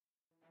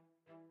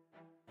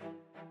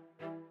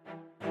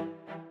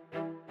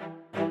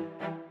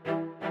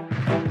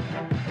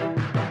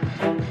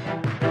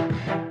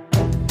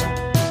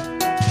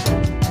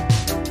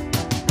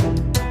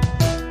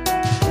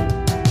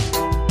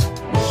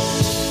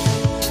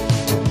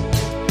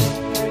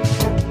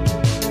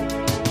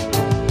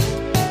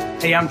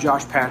Hey, I'm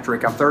Josh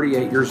Patrick. I'm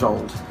 38 years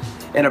old.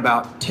 And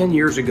about 10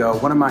 years ago,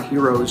 one of my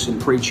heroes in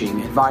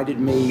preaching invited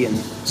me and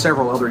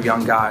several other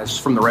young guys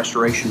from the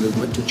Restoration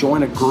Movement to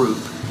join a group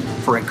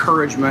for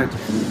encouragement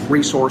and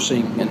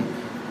resourcing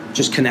and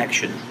just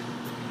connection.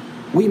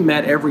 We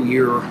met every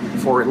year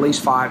for at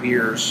least 5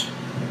 years.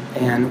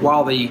 And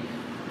while the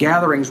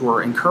gatherings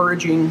were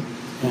encouraging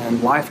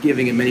and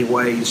life-giving in many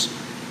ways,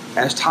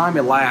 as time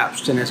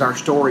elapsed and as our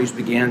stories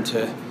began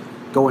to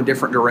go in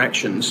different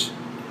directions,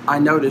 I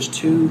noticed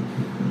two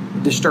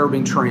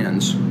disturbing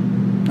trends.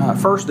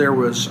 First, there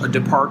was a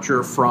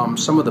departure from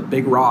some of the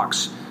big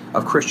rocks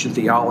of Christian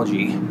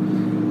theology,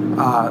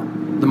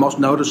 the most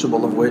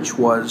noticeable of which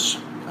was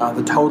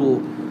the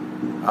total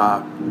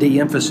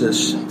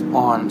de-emphasis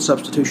on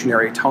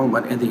substitutionary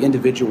atonement and the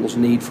individual's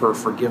need for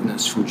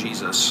forgiveness from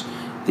Jesus.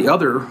 The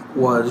other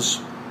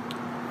was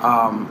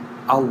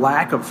a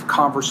lack of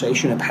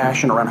conversation and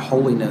passion around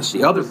holiness.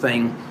 The other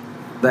thing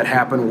that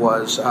happened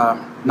was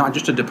not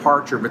just a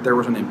departure, but there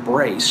was an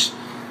embrace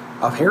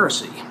of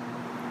heresy.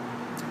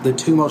 The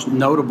two most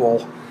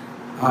notable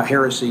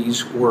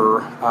heresies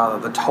were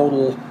the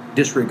total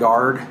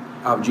disregard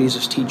of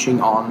Jesus'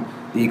 teaching on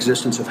the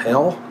existence of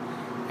hell,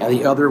 and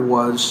the other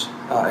was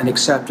an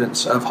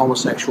acceptance of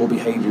homosexual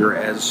behavior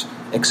as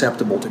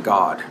acceptable to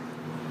God.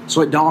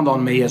 So it dawned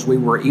on me as we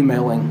were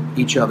emailing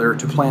each other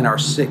to plan our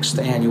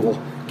 6th annual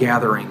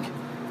gathering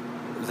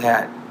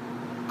that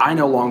I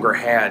no longer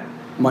had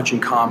much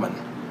in common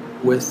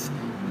with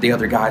the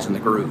other guys in the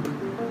group.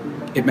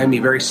 It made me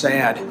very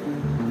sad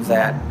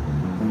that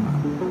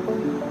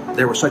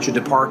there was such a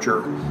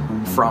departure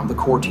from the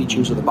core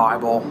teachings of the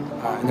Bible,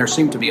 and there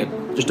seemed to be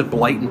just a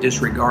blatant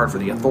disregard for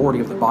the authority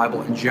of the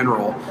Bible in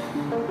general.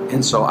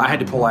 And so I had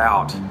to pull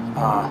out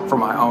for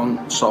my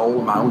own soul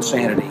and my own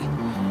sanity,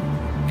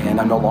 and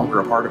I'm no longer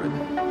a part of it.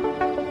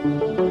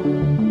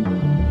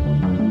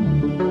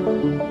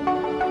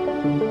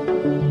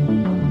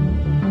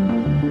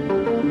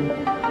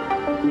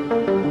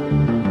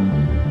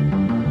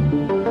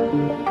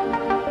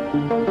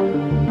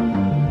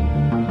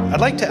 I'd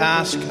like to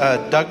ask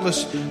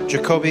Douglas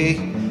Jacoby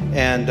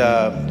and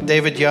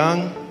David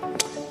Young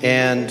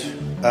and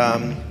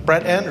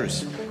Brett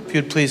Andrews, if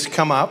you'd please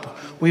come up.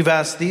 We've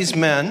asked these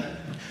men,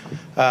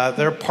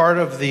 they're part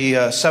of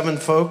the 7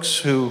 folks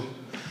who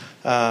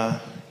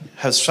have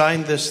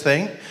signed this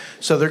thing,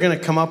 so they're going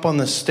to come up on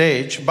the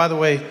stage. By the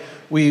way,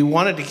 we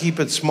wanted to keep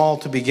it small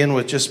to begin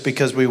with just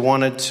because we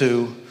wanted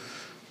to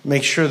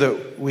make sure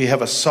that we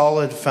have a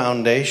solid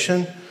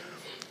foundation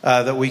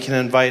that we can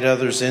invite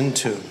others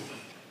into.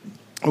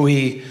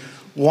 We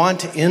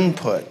want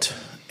input,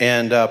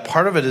 and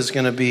part of it is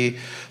going to be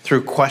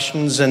through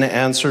questions and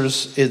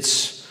answers.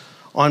 It's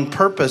on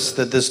purpose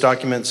that this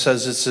document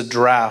says it's a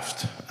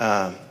draft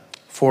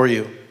for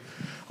you.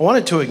 I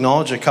wanted to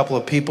acknowledge a couple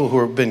of people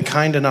who have been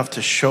kind enough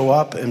to show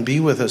up and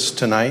be with us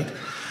tonight.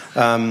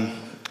 And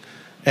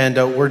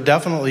we're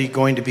definitely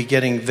going to be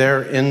getting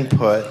their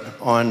input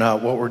on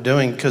what we're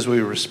doing because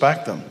we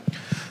respect them.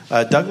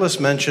 Douglas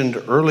mentioned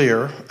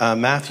earlier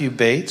Matthew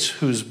Bates,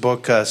 whose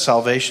book,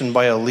 Salvation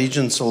by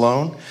Allegiance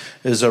Alone,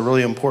 is a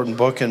really important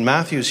book. And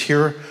Matthew's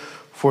here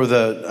for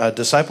the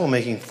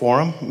Disciple-Making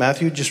Forum.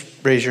 Matthew, just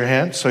raise your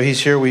hand. So he's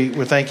here. We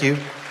thank you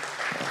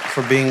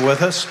for being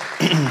with us.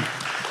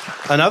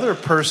 Another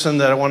person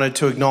that I wanted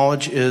to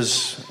acknowledge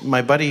is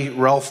my buddy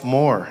Ralph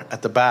Moore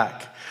at the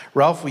back.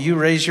 Ralph, will you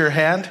raise your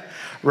hand?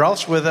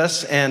 Ralph's with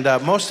us, and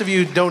most of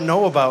you don't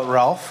know about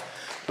Ralph,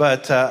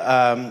 but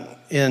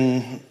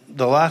in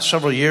the last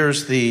several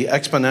years, the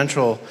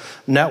Exponential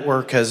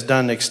Network has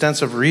done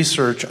extensive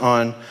research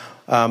on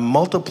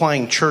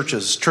multiplying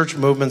churches, church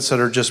movements that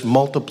are just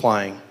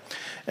multiplying.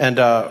 And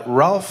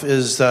Ralph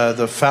is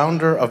the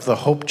founder of the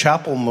Hope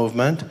Chapel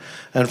movement.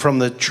 And from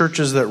the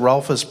churches that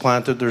Ralph has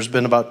planted, there's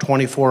been about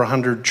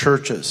 2,400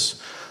 churches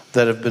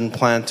that have been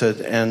planted.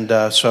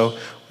 And so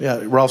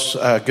Ralph's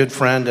a good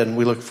friend, and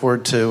we look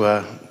forward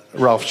to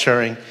Ralph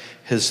sharing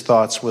his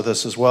thoughts with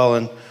us as well.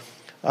 And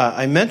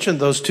I mentioned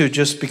those two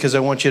just because I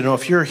want you to know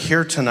if you're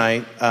here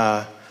tonight,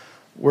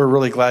 we're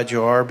really glad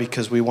you are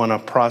because we want to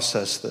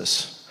process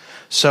this.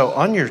 So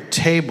on your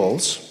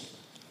tables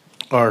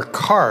are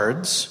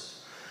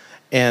cards,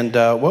 and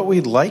what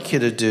we'd like you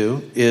to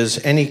do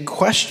is any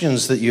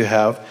questions that you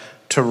have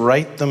to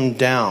write them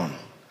down.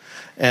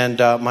 And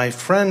my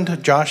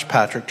friend Josh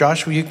Patrick,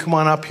 Josh, will you come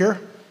on up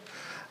here?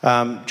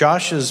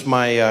 Josh is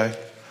my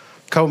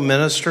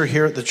co-minister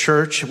here at the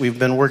church. We've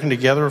been working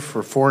together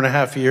for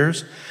 4.5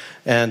 years.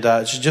 And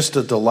it's just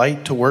a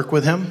delight to work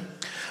with him.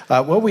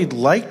 What we'd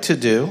like to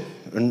do,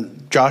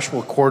 and Josh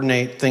will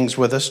coordinate things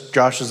with us.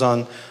 Josh is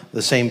on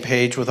the same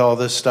page with all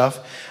this stuff,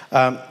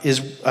 is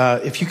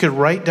if you could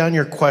write down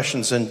your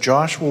questions, and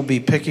Josh will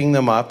be picking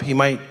them up. He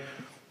might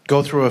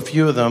go through a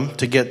few of them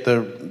to get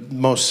the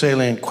most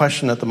salient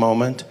question at the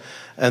moment.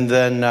 And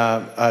then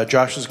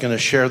Josh is going to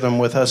share them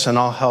with us, and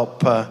I'll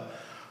help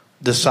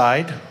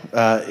decide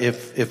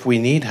if we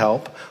need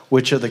help,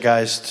 which of the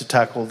guys to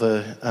tackle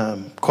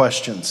the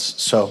questions.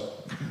 So,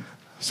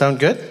 sound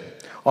good?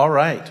 All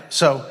right.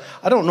 So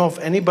I don't know if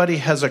anybody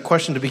has a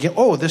question to begin.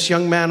 Oh, this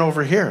young man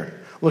over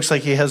here looks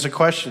like he has a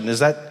question. Is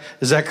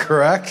that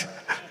correct?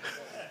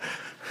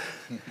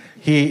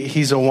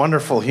 He's a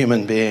wonderful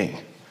human being.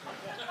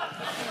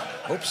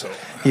 Hope so.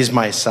 He's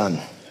my son.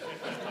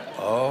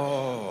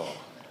 Oh.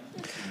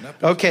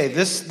 Okay,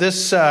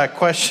 this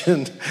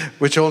question,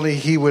 which only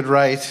he would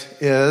write,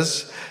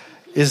 is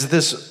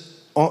this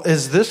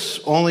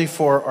only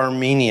for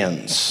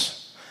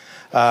Armenians?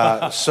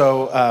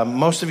 So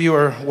most of you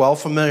are well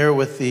familiar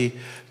with the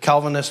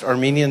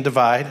Calvinist-Armenian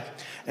divide,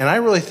 and I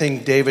really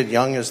think David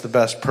Young is the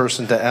best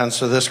person to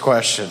answer this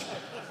question.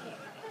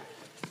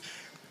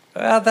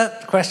 Well,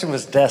 that question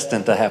was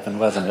destined to happen,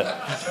 wasn't it?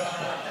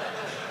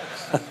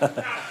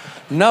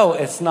 No,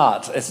 it's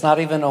not. It's not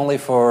even only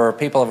for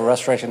people of a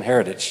Restoration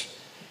heritage.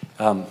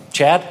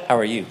 Chad, how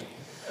are you?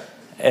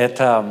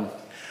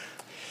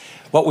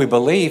 What we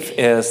believe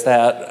is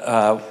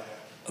that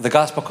the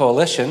Gospel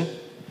Coalition,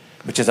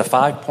 which is a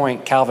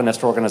 5-point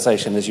Calvinist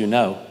organization, as you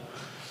know,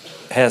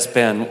 has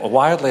been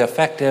widely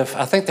effective.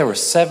 I think there were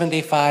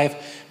 75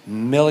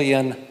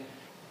 million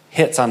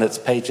hits on its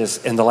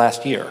pages in the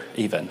last year,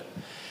 even.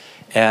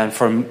 And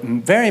for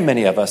very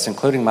many of us,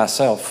 including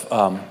myself,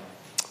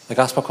 the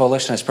Gospel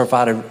Coalition has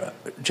provided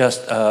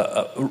just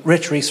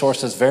rich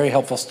resources, very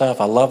helpful stuff.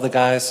 I love the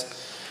guys.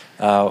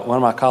 One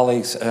of my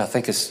colleagues, I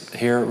think is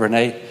here,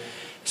 Renee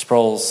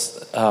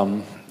Sproul's,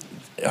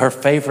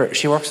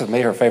 she works with me.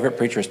 Her favorite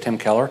preacher is Tim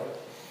Keller.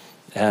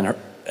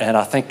 And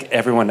I think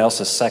everyone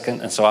else is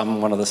second, and so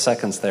I'm one of the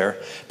seconds there.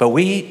 But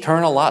we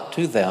turn a lot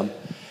to them.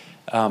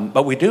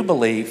 But we do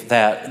believe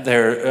that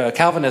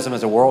Calvinism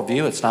is a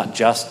worldview. It's not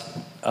just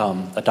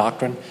a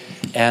doctrine,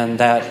 and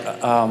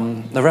that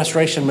the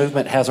Restoration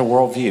movement has a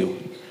worldview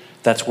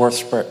that's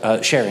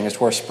worth sharing, it's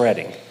worth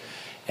spreading.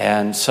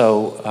 And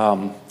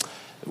so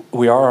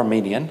we are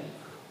Armenian,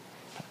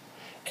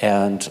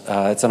 and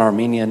it's an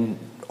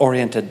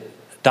Armenian-oriented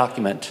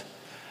document,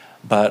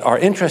 but our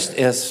interest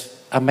is,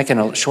 I'm making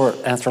a short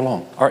answer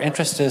long, our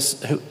interest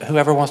is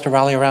whoever wants to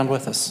rally around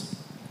with us.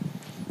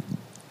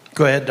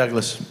 Go ahead,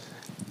 Douglas.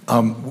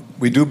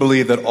 We do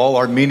believe that all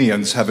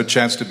Armenians have a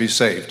chance to be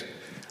saved.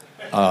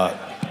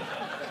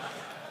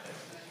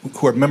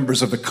 Who are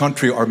members of the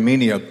country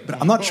Armenia.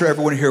 But I'm not sure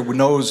everyone here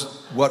knows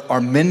what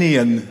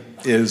Arminian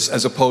is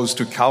as opposed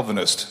to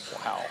Calvinist.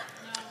 Wow.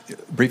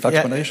 Brief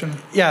explanation?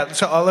 Yeah,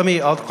 so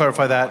I'll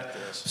clarify that.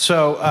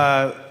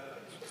 So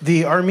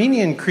the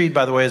Armenian Creed,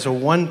 by the way, is a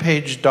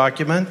one-page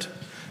document.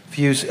 If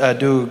you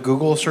do a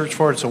Google search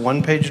for it, it's a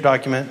one-page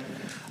document.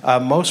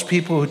 Most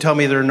people who tell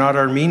me they're not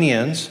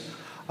Armenians,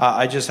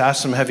 I just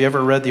ask them, have you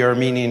ever read the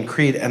Armenian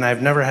Creed? And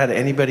I've never had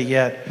anybody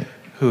yet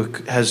who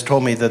has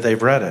told me that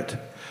they've read it.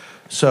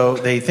 So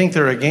they think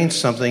they're against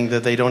something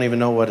that they don't even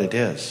know what it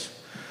is.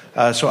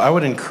 So I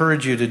would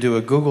encourage you to do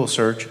a Google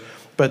search.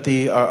 But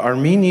the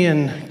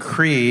Armenian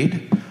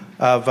Creed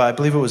of, I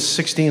believe it was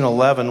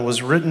 1611,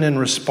 was written in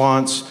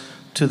response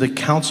to the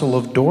Council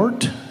of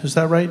Dort. Is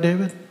that right,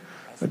 David?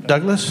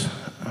 Douglas?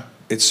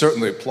 It's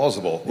certainly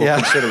plausible. We'll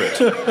consider it.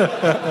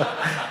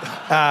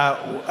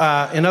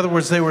 In other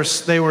words,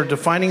 they were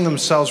defining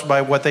themselves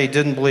by what they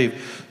didn't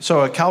believe.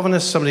 So a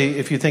Calvinist,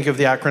 if you think of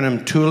the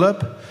acronym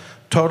TULIP,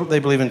 they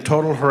believe in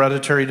total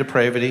hereditary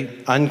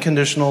depravity,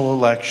 unconditional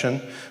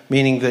election,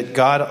 meaning that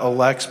God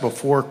elects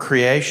before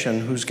creation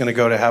who's going to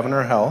go to heaven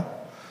or hell.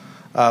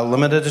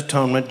 Limited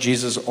atonement,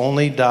 Jesus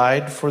only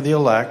died for the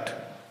elect.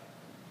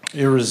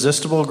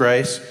 Irresistible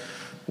grace,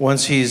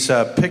 once he's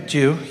picked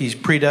you, he's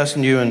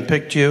predestined you and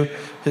picked you,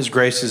 his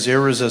grace is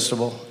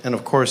irresistible. And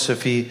of course,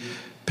 if he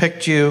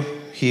picked you,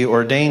 he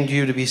ordained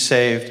you to be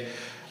saved.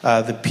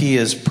 The P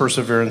is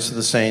perseverance of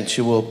the saints.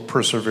 You will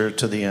persevere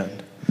to the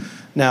end.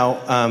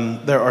 Now,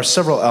 there are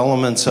several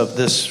elements of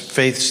this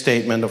faith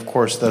statement, of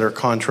course, that are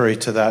contrary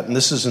to that. And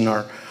this is in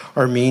our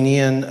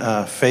Armenian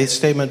faith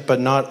statement, but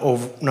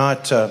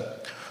not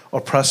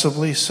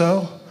oppressively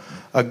so.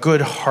 A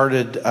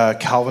good-hearted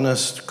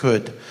Calvinist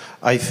could,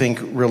 I think,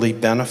 really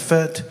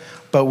benefit.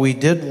 But we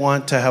did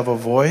want to have a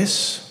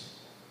voice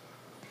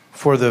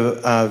for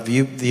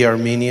the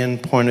Armenian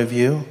point of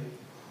view,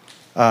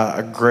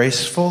 a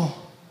graceful,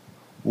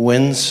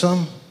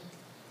 winsome,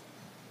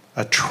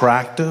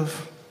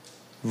 attractive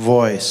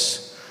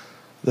voice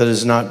that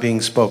is not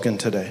being spoken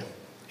today.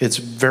 It's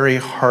very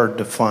hard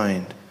to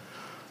find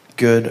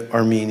good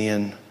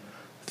Armenian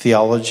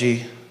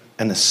theology,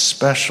 and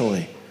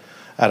especially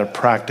at a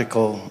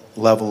practical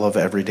level of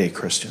everyday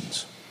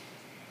Christians.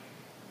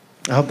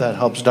 I hope that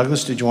helps.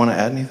 Douglas, did you want to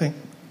add anything?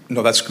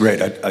 No, that's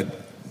great. I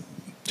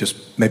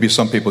just, maybe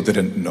some people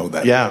didn't know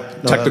that. Yeah.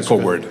 No, technical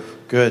word.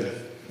 Good.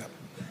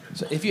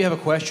 So if you have a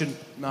question,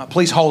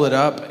 please hold it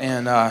up,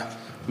 and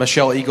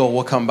Michelle Eagle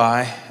will come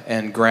by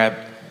and grab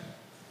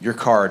your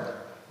card.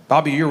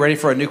 Bobby, you ready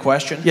for a new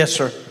question? Yes,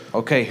 sir.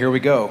 Okay, here we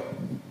go.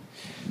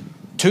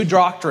 Two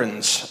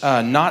doctrines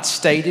not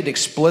stated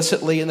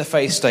explicitly in the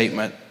faith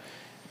statement.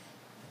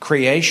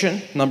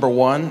 Creation, number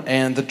one,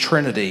 and the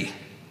Trinity.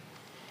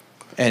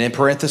 And in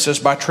parenthesis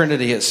by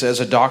Trinity, it says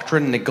a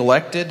doctrine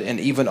neglected and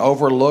even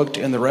overlooked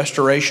in the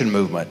Restoration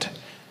movement.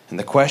 And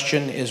the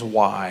question is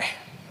why?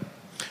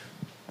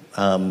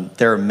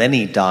 There are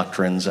many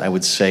doctrines, I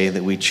would say,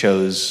 that we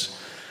chose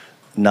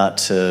not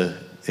to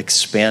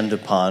expand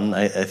upon.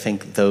 I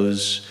think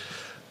those,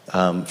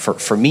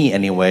 for me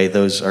anyway,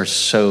 those are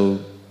so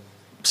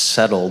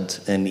settled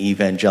in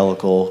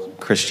evangelical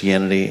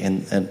Christianity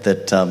and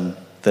that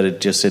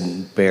it just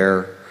didn't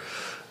bear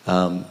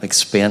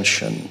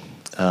expansion.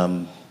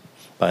 But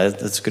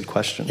that's a good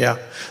question. Yeah.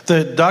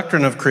 The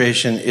doctrine of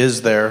creation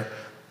is there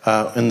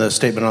in the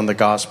statement on the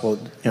gospel.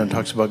 It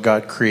talks about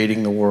God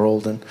creating the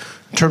world. And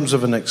in terms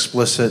of an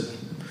explicit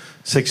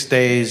 6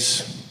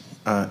 days,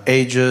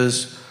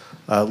 ages,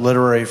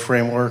 literary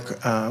framework,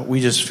 we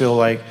just feel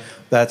like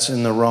that's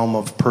in the realm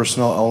of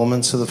personal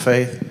elements of the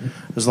faith.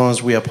 As long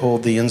as we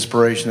uphold the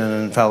inspiration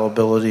and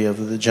infallibility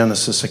of the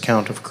Genesis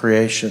account of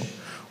creation,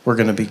 we're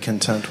going to be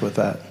content with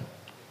that.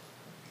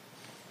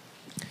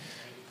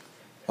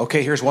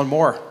 Okay, here's one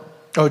more.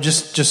 Oh,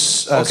 just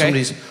Okay.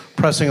 Somebody's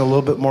pressing a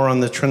little bit more on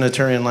the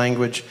Trinitarian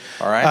language.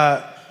 All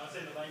right.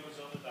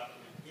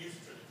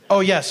 Oh,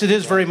 yes, it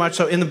is very much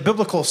so in the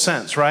biblical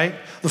sense, right?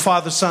 The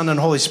Father, Son, and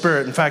Holy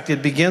Spirit. In fact,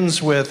 it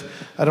begins with,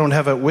 I don't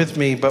have it with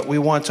me, but we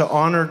want to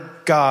honor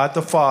God,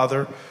 the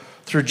Father,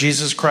 through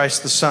Jesus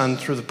Christ, the Son,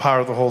 through the power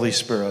of the Holy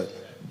Spirit.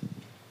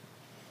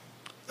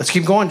 Let's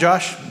keep going,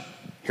 Josh.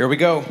 Here we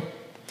go.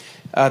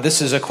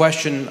 This is a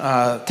question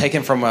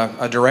taken from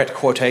a direct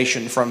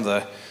quotation from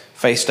the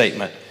faith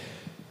statement.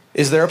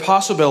 Is there a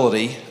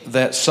possibility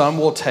that some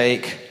will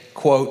take,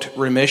 quote,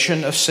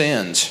 remission of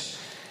sins,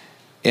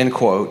 end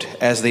quote,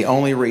 as the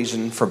only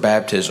reason for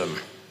baptism?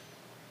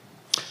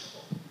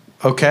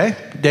 Okay,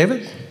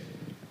 David?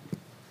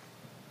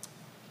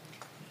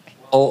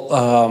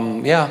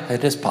 Well, yeah,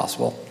 it is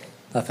possible,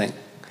 I think.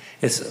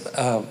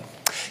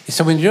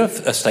 So when you do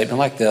a statement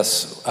like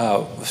this,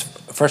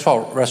 first of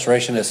all,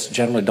 restorationists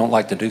generally don't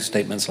like to do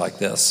statements like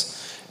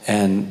this.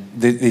 And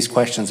these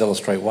questions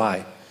illustrate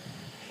why.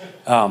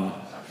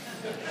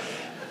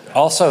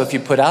 Also, if you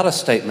put out a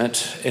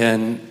statement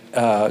in,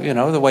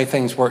 the way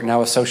things work now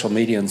with social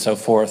media and so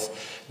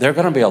forth, there are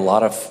going to be a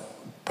lot of,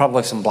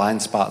 probably some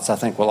blind spots I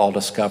think we'll all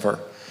discover.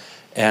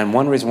 And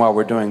one reason why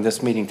we're doing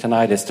this meeting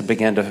tonight is to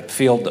begin to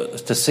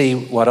see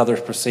what others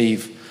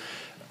perceive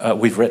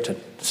we've written.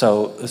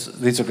 So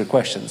these are good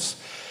questions.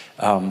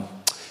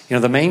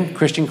 The main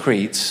Christian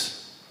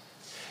creeds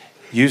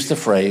use the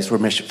phrase for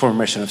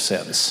remission of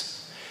sins.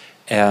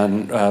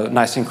 And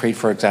Nicene Creed,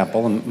 for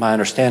example, and my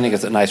understanding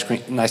is that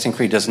Nicene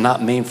Creed does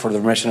not mean for the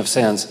remission of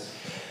sins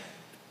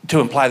to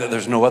imply that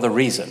there's no other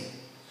reason,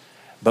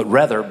 but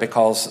rather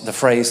because the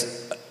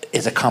phrase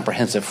is a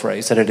comprehensive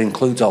phrase, that it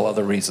includes all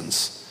other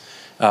reasons.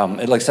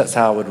 At least that's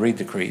how I would read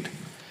the creed.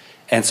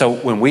 And so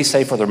when we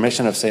say for the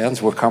remission of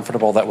sins, we're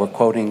comfortable that we're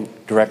quoting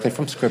directly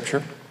from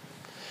Scripture.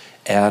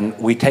 And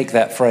we take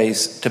that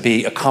phrase to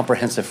be a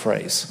comprehensive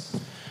phrase,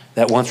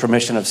 that once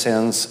remission of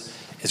sins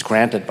is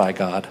granted by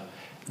God,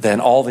 then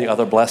all the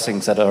other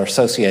blessings that are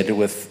associated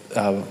with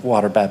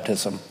water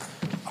baptism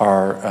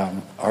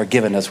are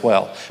given as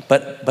well.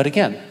 But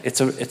again, it's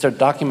a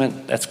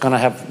document that's going to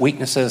have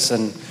weaknesses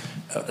and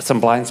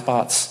some blind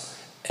spots.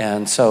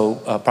 And so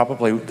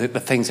probably the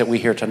things that we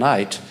hear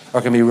tonight are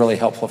going to be really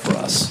helpful for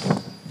us.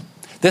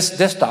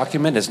 This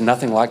document is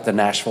nothing like the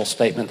Nashville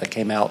statement that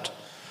came out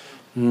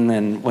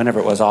in whenever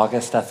it was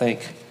August, I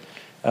think.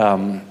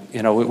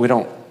 We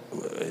don't.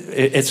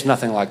 It's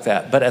nothing like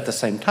that. But at the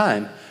same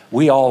time,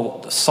 we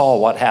all saw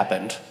what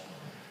happened,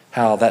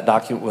 how that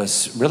document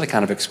was really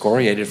kind of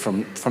excoriated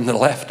from the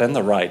left and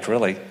the right,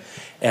 really.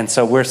 And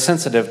so we're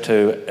sensitive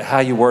to how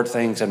you word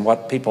things and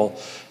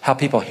how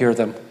people hear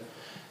them,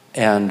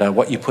 and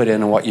what you put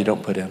in and what you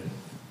don't put in.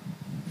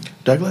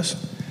 Douglas?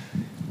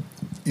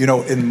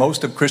 In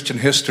most of Christian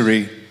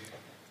history,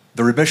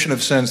 the remission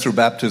of sins through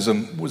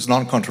baptism was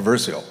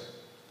non-controversial.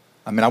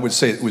 I would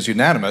say it was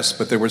unanimous,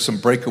 but there were some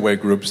breakaway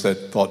groups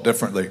that thought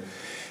differently.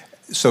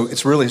 So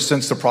it's really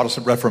since the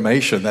Protestant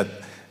Reformation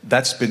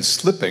that's been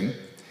slipping.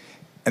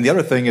 And the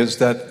other thing is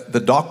that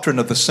the doctrine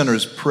of the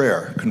sinner's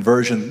prayer,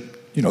 conversion,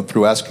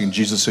 through asking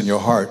Jesus in your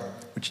heart,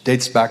 which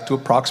dates back to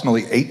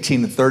approximately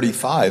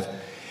 1835,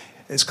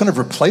 it's kind of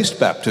replaced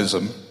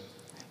baptism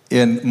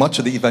in much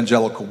of the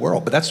evangelical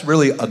world. But that's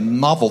really a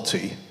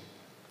novelty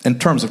in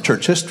terms of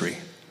church history.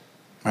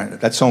 Right?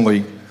 That's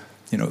only,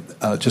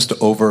 just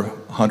over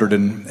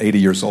 180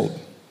 years old.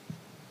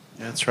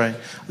 That's right.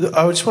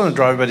 I just want to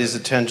draw everybody's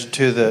attention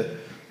to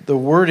the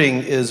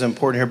wording is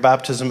important here.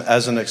 Baptism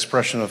as an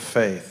expression of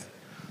faith.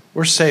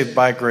 We're saved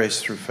by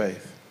grace through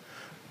faith.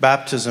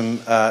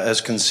 Baptism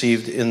as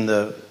conceived in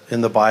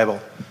the Bible,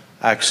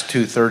 Acts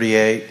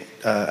 2:38,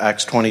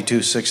 Acts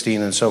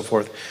 22:16, and so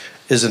forth,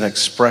 is an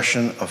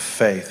expression of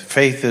faith.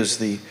 Faith is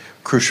the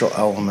crucial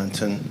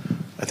element,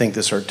 and I think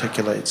this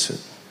articulates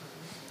it.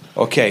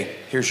 Okay,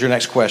 here's your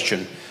next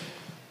question.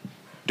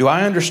 Do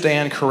I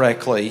understand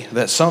correctly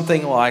that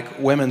something like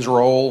women's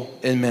role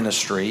in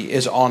ministry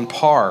is on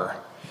par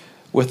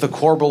with the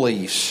core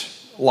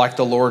beliefs like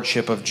the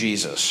Lordship of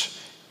Jesus?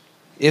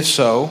 If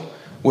so,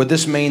 would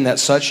this mean that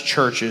such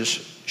churches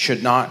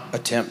should not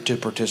attempt to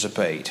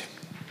participate?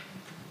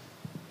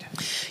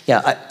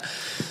 Yeah.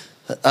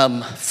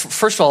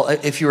 First of all,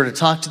 if you were to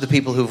talk to the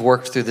people who've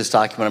worked through this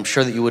document, I'm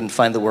sure that you wouldn't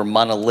find that we're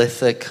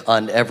monolithic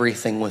on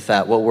everything with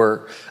that. What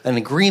we're in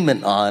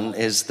agreement on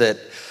is that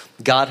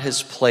God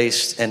has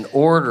placed an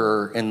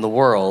order in the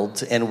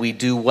world, and we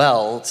do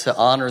well to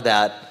honor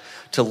that,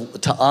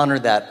 to honor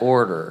that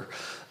order.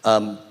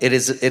 It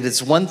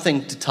is one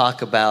thing to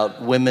talk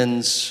about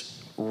women's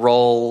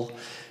role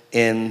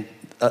in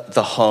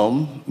the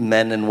home,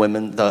 men and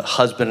women, the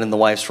husband and the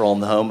wife's role in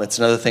the home. It's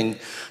another thing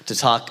to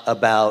talk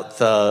about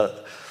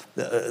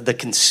the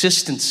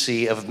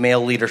consistency of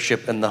male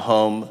leadership in the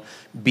home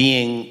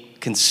being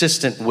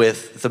consistent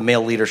with the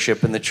male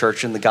leadership in the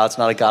church, and that God's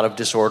not a God of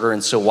disorder,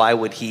 and so why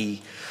would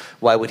he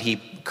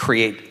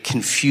create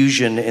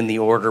confusion in the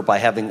order by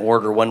having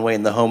order one way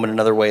in the home and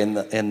another way in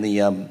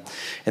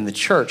the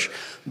church?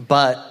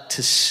 But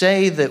to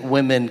say that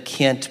women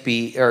can't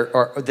be,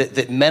 or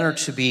that men are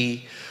to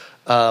be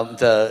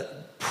the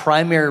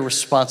primary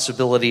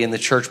responsibility in the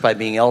church by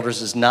being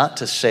elders is not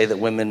to say that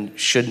women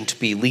shouldn't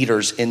be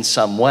leaders in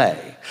some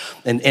way.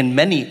 And in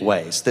many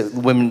ways, that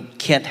women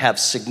can't have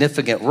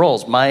significant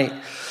roles.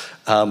 My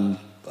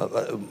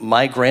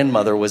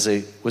grandmother was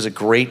a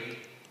great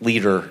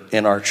leader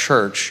in our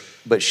church,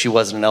 but she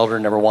wasn't an elder,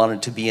 never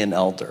wanted to be an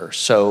elder.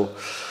 So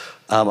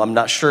I'm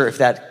not sure if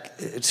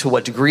to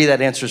what degree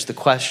that answers the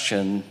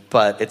question,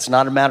 but it's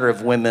not a matter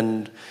of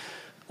women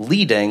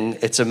leading,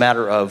 it's a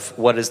matter of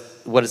what is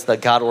the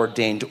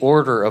God-ordained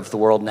order of the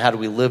world, and how do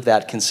we live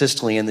that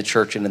consistently in the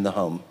church and in the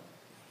home.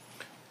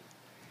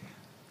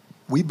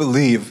 We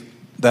believe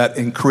that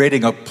in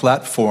creating a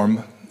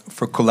platform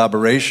for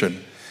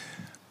collaboration,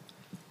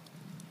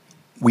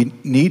 we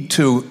need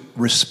to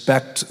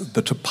respect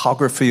the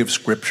topography of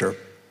Scripture.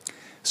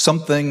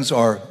 Some things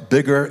are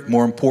bigger,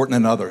 more important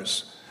than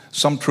others.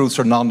 Some truths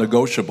are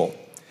non-negotiable.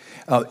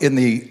 In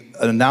the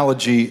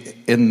analogy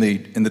in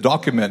the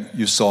document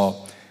you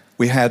saw,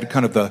 we had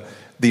kind of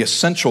the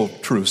essential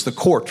truths, the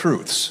core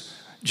truths.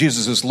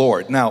 Jesus is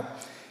Lord. Now,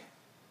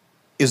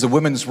 is the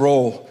women's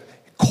role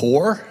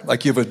core?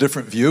 Like you have a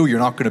different view, you're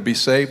not going to be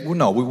saved? Well,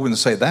 no, we wouldn't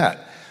say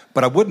that.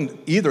 But I wouldn't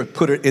either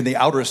put it in the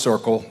outer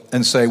circle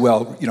and say,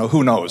 well,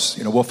 who knows?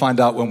 We'll find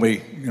out when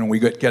we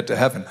get to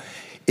heaven.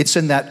 It's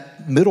in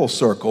that middle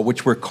circle,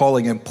 which we're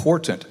calling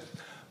important.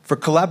 For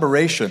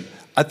collaboration,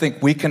 I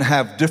think we can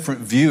have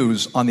different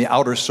views on the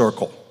outer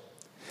circle.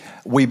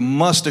 We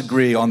must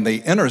agree on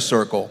the inner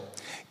circle.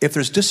 If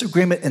there's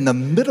disagreement in the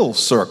middle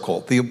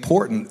circle, the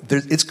important,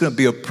 it's going to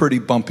be a pretty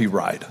bumpy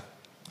ride.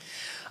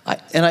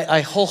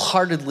 I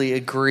wholeheartedly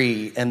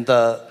agree. And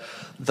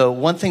the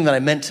one thing that I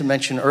meant to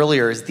mention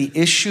earlier is the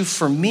issue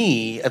for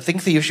me, I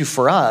think the issue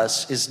for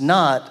us is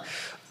not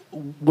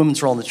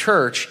women's role in the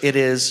church. It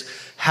is,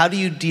 how do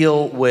you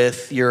deal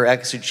with your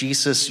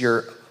exegesis,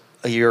 your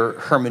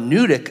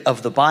hermeneutic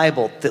of the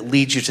Bible that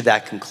leads you to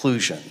that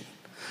conclusion?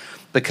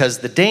 Because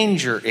the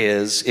danger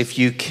is, if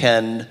you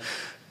can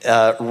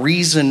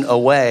reason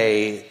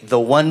away the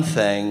one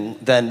thing,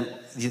 then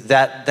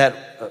that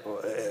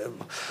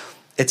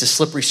it's a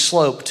slippery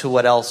slope to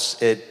what else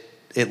it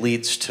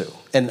leads to.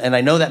 And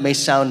I know that may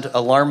sound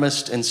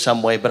alarmist in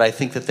some way, but I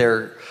think that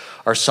there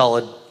are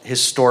solid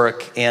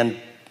historic and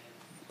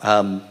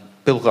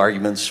biblical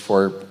arguments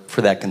for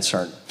that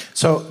concern.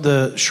 So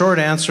the short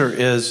answer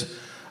is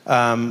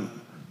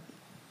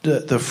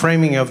the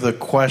framing of the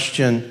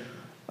question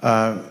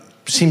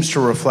seems to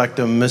reflect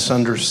a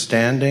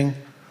misunderstanding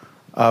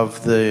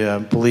of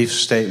the belief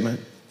statement,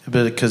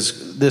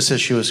 because this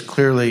issue is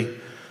clearly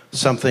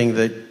something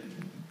that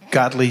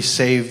godly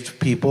saved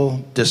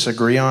people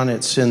disagree on.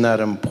 It's in that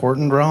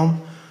important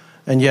realm,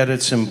 and yet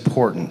it's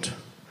important.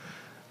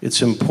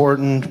 It's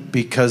important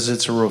because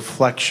it's a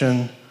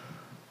reflection,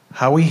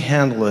 how we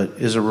handle it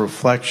is a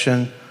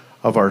reflection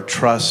of our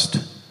trust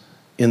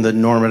in the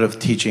normative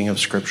teaching of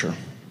Scripture.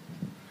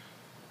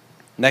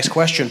 Next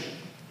question.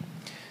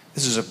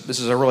 This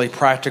is a really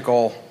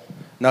practical,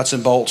 nuts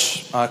and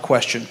bolts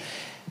question.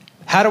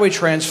 How do we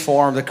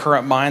transform the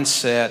current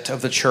mindset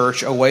of the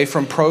church away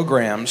from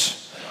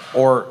programs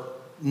or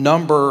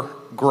number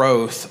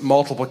growth,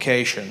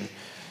 multiplication,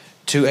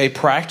 to a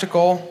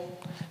practical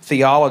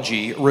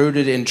theology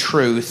rooted in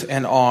truth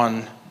and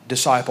on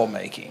disciple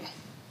making?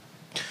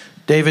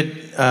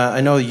 David,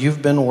 I know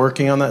you've been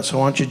working on that, so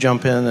why don't you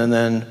jump in, and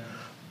then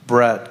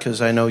Brett,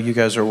 because I know you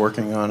guys are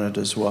working on it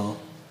as well.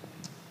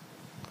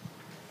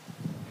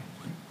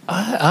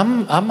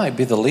 I might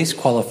be the least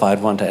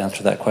qualified one to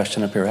answer that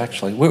question up here,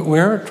 actually.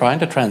 We're trying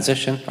to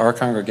transition our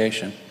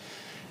congregation.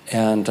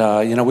 And,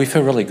 we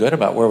feel really good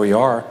about where we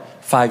are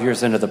 5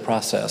 years into the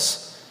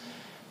process.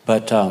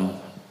 But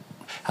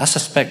I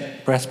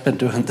suspect Brett's been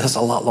doing this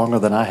a lot longer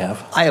than I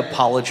have. I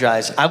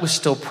apologize. I was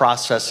still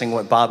processing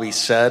what Bobby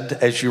said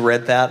as you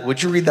read that.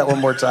 Would you read that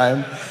one more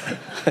time?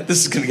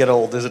 This is going to get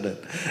old, isn't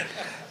it?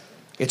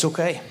 It's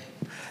okay.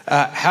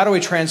 How do we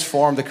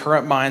transform the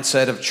current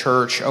mindset of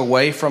church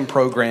away from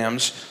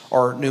programs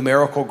or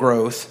numerical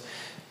growth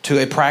to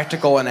a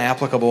practical and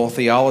applicable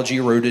theology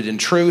rooted in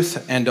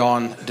truth and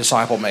on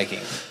disciple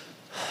making?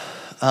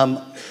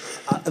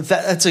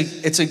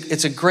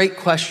 It's a great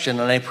question,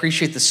 and I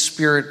appreciate the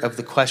spirit of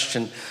the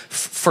question.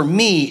 For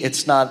me,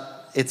 it's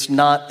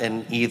not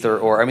an either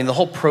or. I mean, the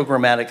whole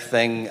programmatic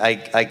thing,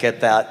 I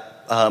get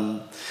that,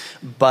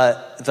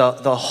 but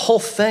the whole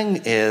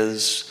thing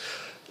is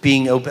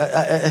being open.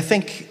 I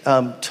think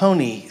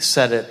Tony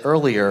said it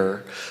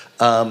earlier.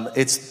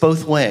 It's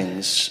both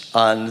wings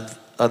on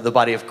the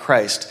body of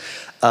Christ.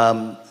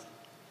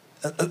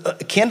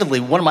 Candidly,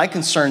 one of my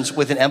concerns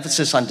with an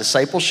emphasis on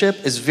discipleship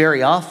is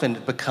very often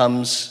it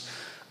becomes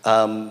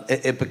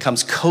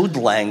code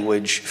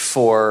language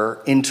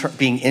for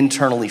being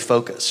internally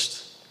focused.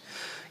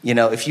 You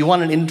know, if you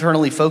want an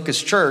internally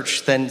focused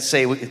church, then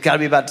say it's got to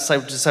be about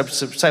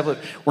disciple.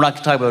 We're not going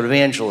to talk about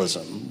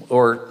evangelism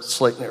or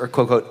quote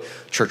unquote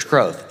church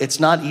growth. It's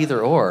not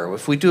either or.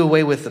 If we do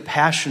away with the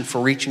passion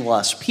for reaching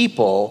lost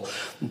people,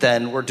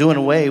 then we're doing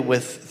away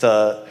with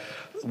the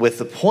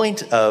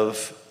point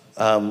of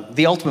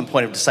the ultimate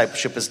point of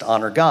discipleship is to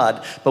honor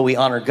God, but we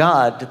honor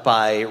God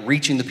by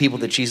reaching the people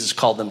that Jesus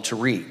called them to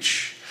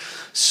reach.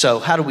 So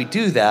how do we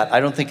do that?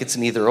 I don't think it's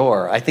an either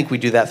or. I think we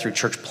do that through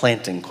church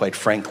planting, quite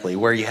frankly,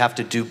 where you have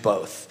to do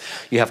both.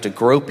 You have to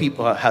grow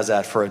people. How's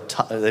that for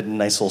a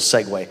nice little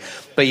segue?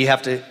 But you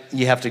have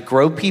to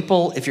grow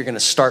people if you're going to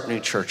start new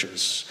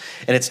churches.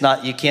 And it's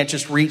not, you can't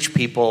just reach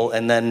people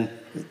and then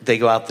they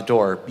go out the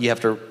door. You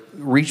have to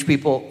reach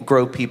people,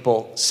 grow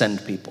people,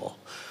 send people.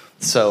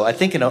 So I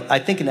think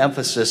an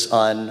emphasis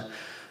on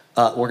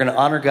we're going to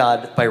honor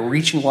God by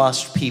reaching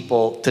lost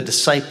people to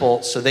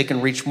disciple so they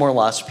can reach more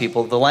lost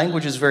people. The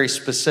language is very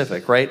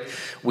specific, right?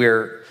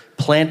 We're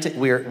reaching,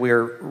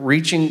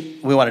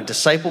 we want to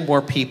disciple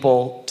more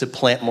people to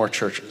plant more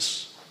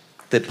churches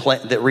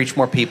that reach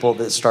more people,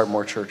 that start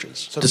more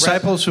churches. So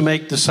disciples who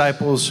make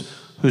disciples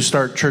who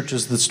start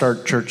churches that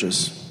start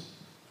churches.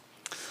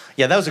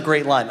 Yeah, that was a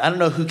great line. I don't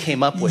know who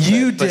came up with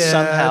it, but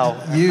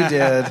somehow you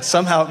did.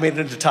 Somehow it made it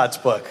into Todd's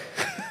book.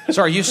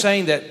 So are you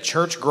saying that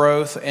church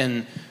growth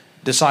and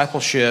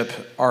discipleship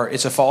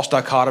it's a false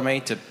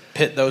dichotomy to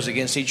pit those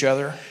against each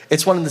other?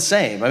 It's one and the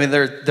same. I mean,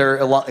 they're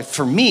a lot.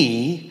 For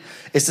me,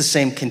 it's the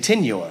same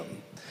continuum.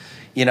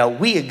 You know,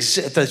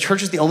 the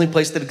church is the only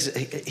place that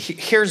exists.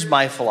 Here's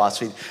my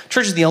philosophy.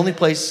 Church is the only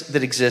place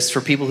that exists for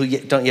people who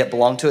don't yet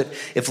belong to it.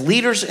 If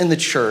leaders in the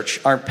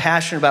church aren't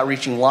passionate about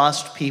reaching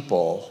lost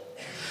people,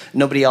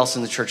 nobody else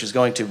in the church is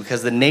going to,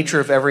 because the nature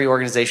of every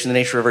organization, the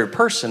nature of every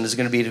person is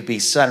going to be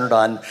centered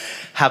on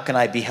how can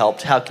I be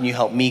helped? How can you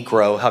help me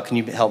grow? How can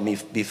you help me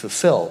be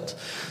fulfilled?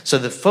 So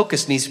the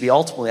focus needs to be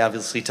ultimately,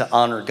 obviously, to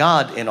honor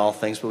God in all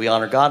things, but we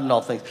honor God in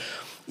all things.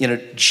 You know,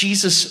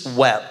 Jesus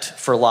wept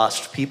for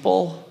lost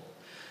people.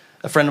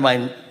 A friend of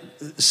mine,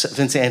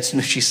 Vince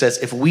Antonucci, says,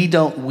 if we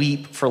don't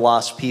weep for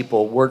lost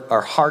people,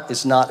 our heart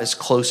is not as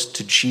close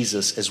to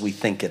Jesus as we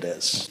think it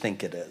is. Our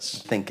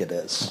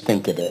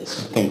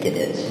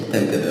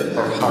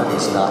heart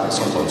is not as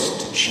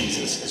close to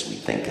Jesus as we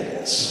think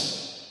it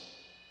is.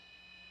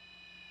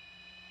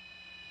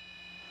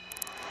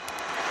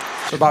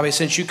 So, Bobby,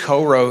 since you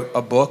co-wrote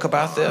a book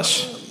about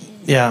this,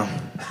 yeah,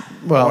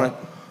 well,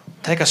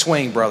 take a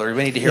swing, brother.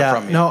 We need to hear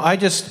from you. No, I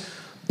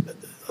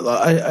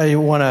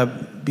want to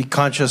be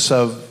conscious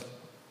of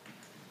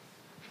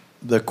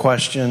the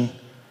question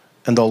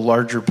and the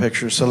larger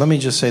picture. So let me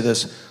just say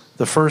this.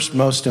 The first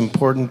most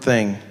important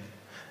thing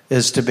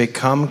is to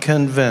become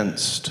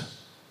convinced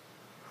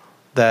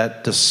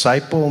that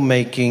disciple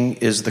making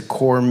is the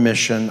core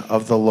mission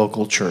of the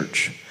local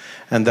church.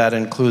 And that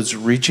includes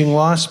reaching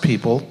lost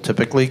people,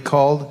 typically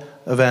called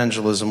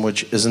evangelism,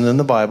 which isn't in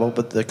the Bible,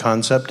 but the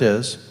concept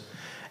is.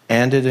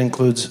 And it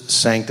includes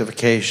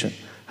sanctification,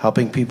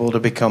 helping people to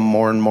become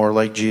more and more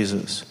like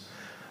Jesus.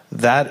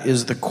 That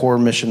is the core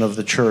mission of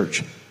the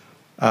church.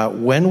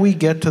 When we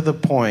get to the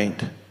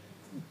point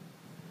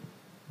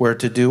where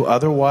to do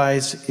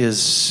otherwise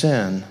is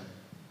sin,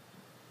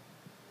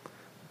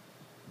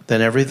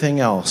 then everything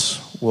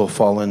else will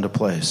fall into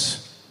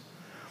place.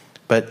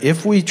 But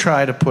if we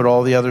try to put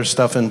all the other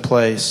stuff in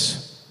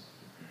place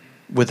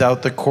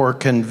without the core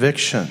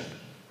conviction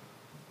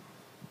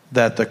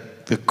that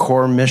the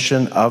core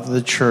mission of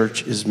the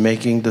church is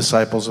making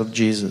disciples of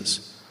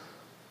Jesus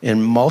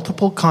in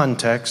multiple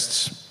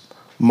contexts,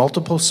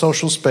 multiple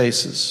social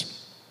spaces,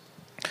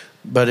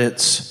 but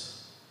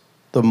it's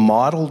the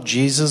model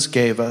Jesus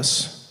gave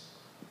us,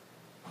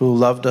 who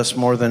loved us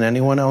more than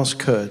anyone else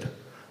could,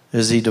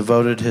 is he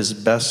devoted his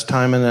best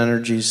time and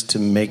energies to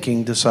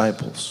making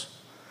disciples.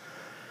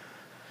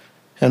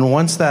 And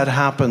once that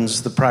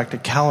happens, the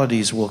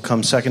practicalities will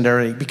come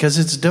secondary because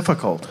it's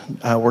difficult.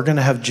 We're going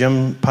to have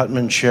Jim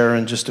Putman share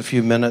in just a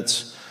few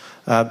minutes,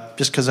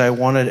 just because I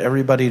wanted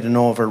everybody to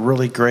know of a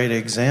really great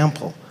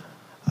example.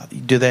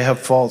 Do they have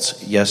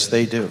faults? Yes,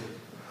 they do.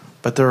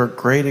 But they're a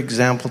great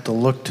example to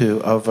look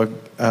to of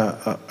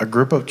a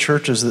group of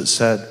churches that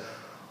said,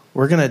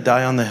 we're going to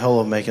die on the hill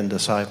of making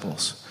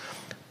disciples.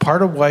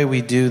 Part of why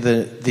we do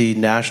the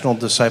National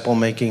Disciple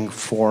Making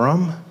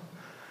Forum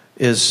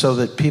is so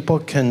that people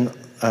can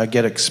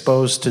get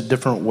exposed to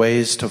different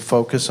ways to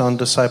focus on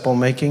disciple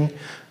making,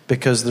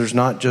 because there's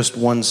not just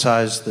one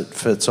size that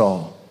fits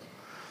all.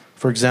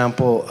 For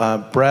example,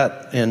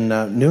 Brett in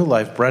New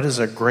Life, Brett is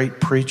a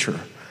great preacher.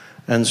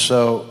 And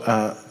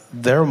so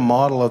their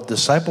model of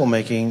disciple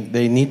making,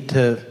 they need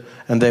to,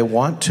 and they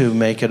want to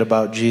make it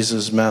about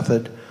Jesus'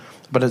 method,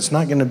 but it's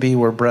not going to be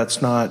where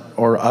Brett's not,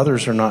 or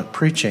others are not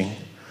preaching,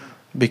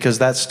 because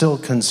that's still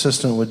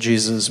consistent with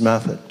Jesus'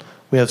 method.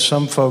 We have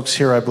some folks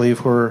here, I believe,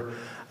 who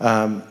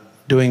are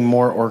doing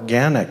more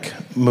organic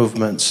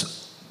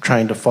movements,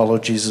 trying to follow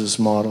Jesus'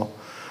 model.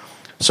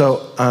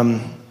 So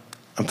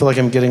I feel like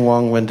I'm getting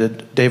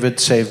long-winded. David,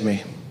 save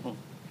me.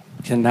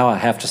 And now I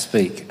have to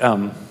speak.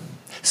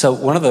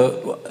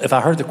 So if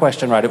I heard the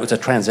question right, it was a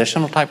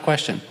transitional type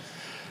question.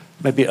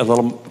 Maybe a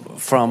little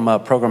from a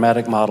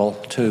programmatic model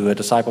to a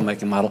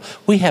disciple-making model.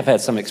 We have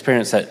had some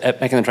experience at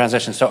making the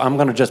transition, so I'm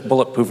going to just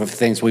bulletproof of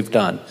things we've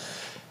done.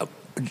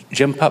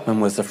 Jim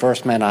Putman was the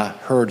first man I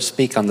heard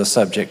speak on the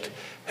subject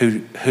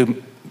who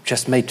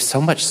just made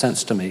so much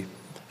sense to me.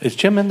 Is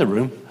Jim in the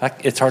room?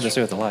 It's hard to see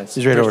with the lights.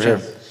 He's right over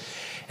here.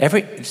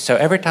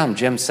 Every time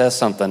Jim says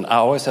something, I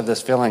always have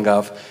this feeling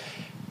of,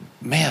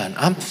 man,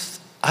 I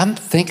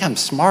think I'm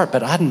smart,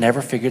 but I'd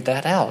never figured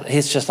that out.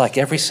 It's just like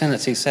every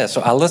sentence he says. So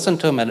I listened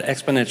to him at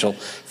Exponential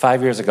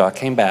 5 years ago. I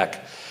came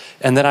back,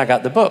 and then I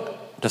got the book,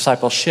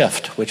 Disciple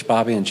Shift, which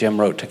Bobby and Jim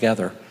wrote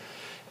together.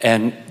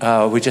 And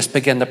we just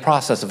began the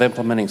process of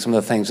implementing some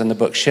of the things in the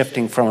book,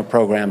 shifting from a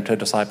program to a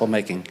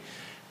disciple-making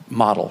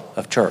model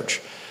of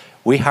church.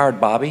 We hired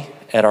Bobby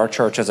at our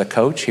church as a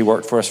coach. He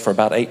worked for us for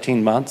about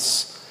 18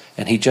 months,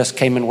 and he just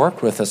came and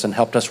worked with us and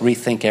helped us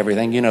rethink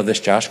everything. You know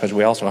this, Josh, because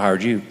we also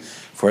hired you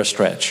for a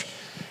stretch.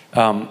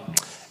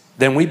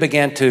 Then we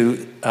began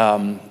to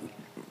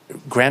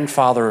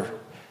grandfather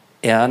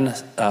in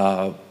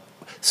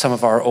some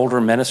of our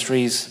older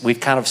ministries. We've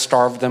kind of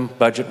starved them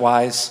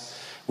budget-wise.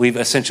 We've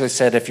essentially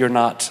said, if you're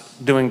not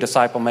doing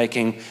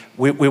disciple-making,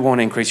 we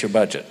won't increase your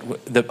budget.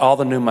 All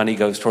the new money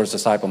goes towards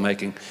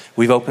disciple-making.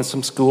 We've opened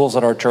some schools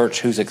at our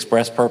church whose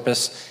express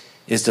purpose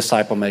is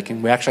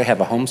disciple-making. We actually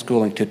have a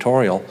homeschooling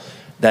tutorial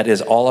that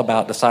is all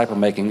about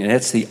disciple-making, and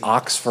it's the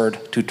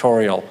Oxford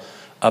tutorial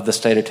of the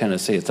state of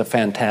Tennessee. It's a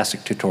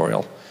fantastic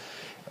tutorial.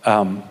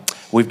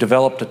 We've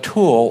developed a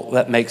tool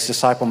that makes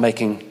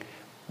disciple-making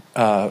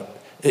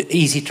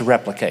easy to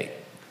replicate.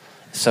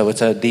 So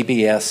it's a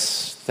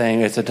DBS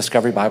thing. It's a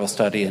Discovery Bible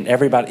Study, and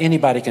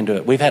anybody can do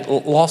it. We've had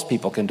lost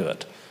people can do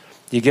it.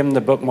 You give them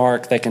the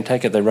bookmark, they can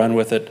take it, they run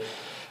with it.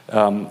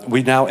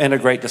 We now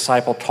integrate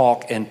disciple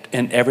talk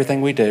in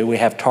everything we do. We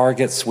have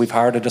targets. We've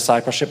hired a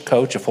discipleship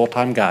coach, a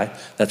full-time guy.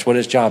 That's what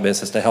his job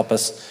is to help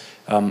us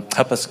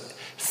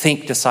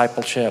think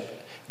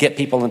discipleship, get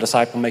people in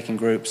disciple-making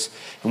groups.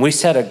 And we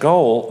set a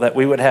goal that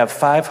we would have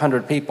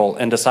 500 people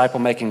in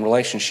disciple-making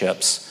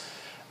relationships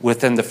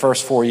within the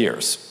first 4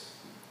 years.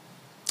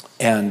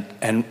 And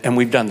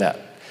we've done that.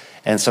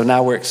 And so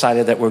now we're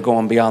excited that we're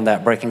going beyond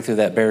that, breaking through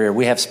that barrier.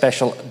 We have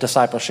special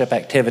discipleship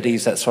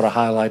activities that sort of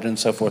highlighted and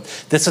so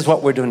forth. This is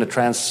what we're doing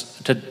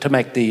to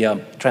make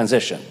the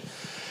transition.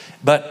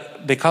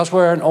 But because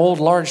we're an old,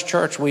 large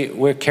church,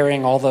 we're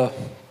carrying all the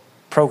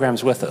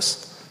programs with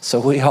us. So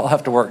we all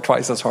have to work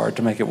twice as hard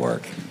to make it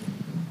work.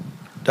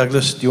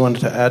 Douglas, do you want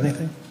to add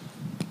anything?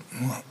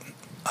 Well,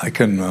 I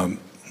can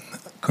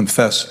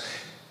confess.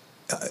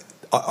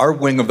 Our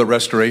wing of the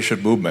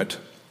Restoration Movement,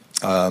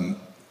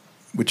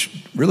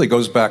 which really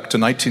goes back to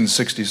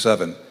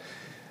 1967,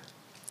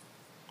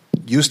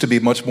 used to be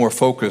much more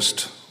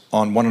focused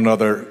on one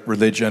another,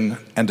 religion,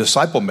 and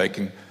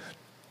disciple-making,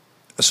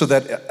 so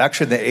that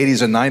actually in the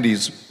 80s and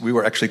 90s, we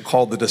were actually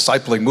called the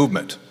discipling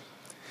movement.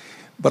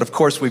 But of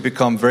course, we've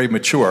become very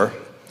mature,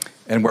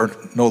 and we're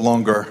no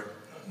longer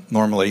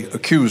normally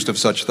accused of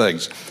such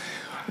things.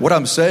 What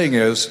I'm saying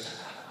is,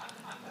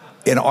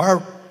 in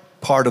our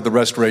part of the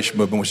Restoration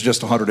Movement, which is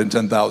just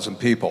 110,000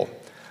 people,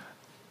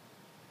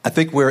 I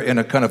think we're in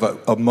a kind of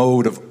a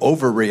mode of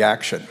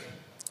overreaction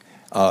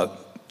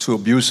to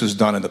abuses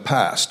done in the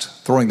past,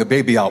 throwing the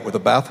baby out with the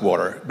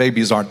bathwater.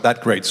 Babies aren't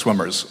that great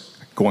swimmers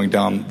going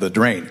down the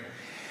drain.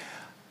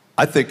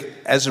 I think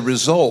as a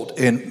result,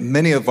 in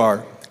many of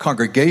our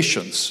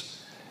congregations,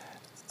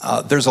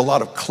 there's a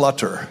lot of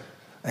clutter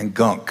and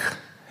gunk.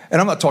 And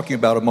I'm not talking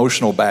about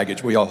emotional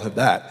baggage. We all have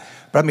that.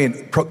 But I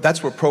mean,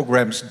 that's where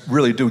programs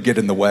really do get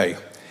in the way.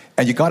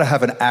 And you got to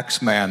have an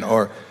axeman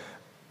or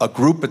a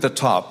group at the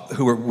top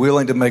who are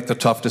willing to make the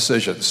tough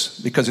decisions,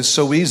 because it's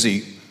so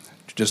easy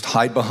to just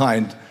hide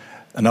behind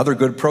another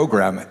good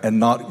program and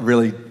not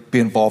really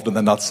be involved in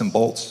the nuts and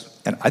bolts.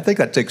 And I think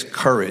that takes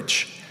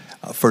courage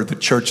for the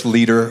church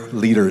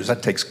leaders.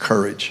 That takes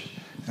courage.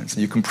 And so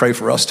you can pray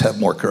for us to have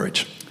more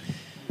courage.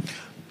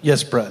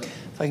 Yes, Brett.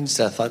 If I can just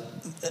add a thought.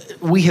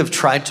 We have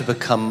tried to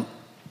become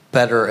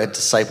better at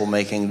disciple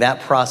making.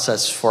 That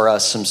process for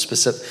us, some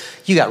specific,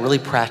 you got really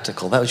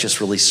practical. That was just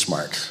really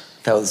smart.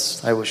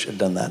 I wish I'd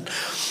done that.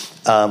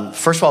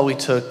 First of all, we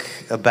took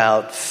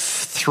about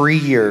 3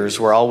 years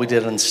where all we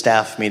did in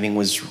staff meeting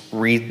was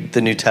read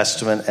the New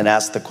Testament and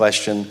ask the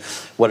question,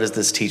 what does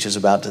this teach us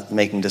about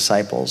making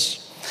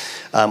disciples?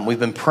 We've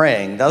been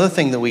praying. The other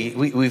thing that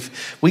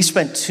we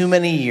spent too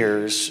many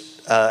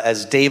years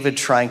as David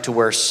trying to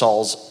wear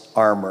Saul's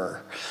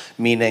armor,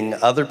 meaning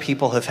other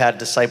people have had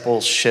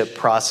discipleship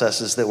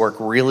processes that work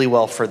really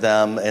well for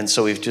them, and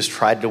so we've just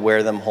tried to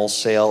wear them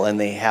wholesale, and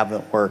they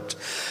haven't worked.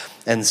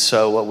 And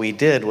so what we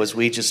did was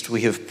we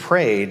have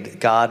prayed,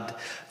 God,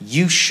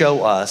 you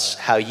show us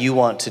how you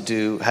want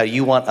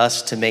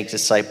us to make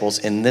disciples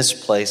in this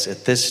place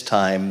at this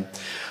time,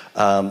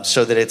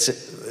 so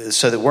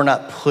that we're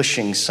not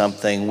pushing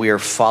something, we are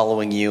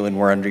following you and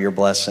we're under your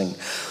blessing.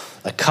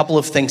 A couple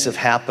of things have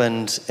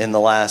happened in the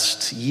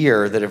last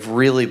year that have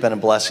really been a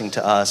blessing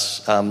to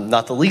us,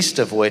 not the least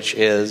of which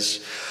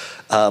is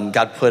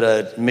God put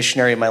a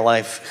missionary in my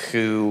life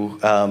who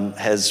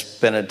has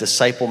been a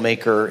disciple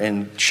maker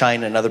in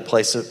China and other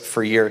places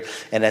for a year.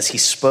 And as he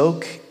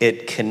spoke,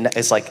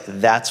 it's like,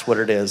 that's what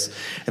it is.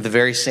 At the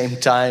very same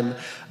time,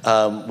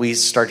 we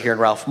start hearing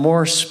Ralph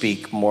Moore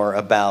speak more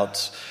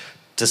about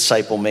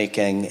disciple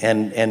making,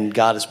 and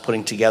God is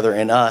putting together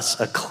in us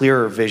a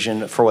clearer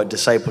vision for what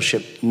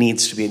discipleship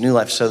needs to be at New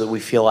Life, so that we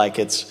feel like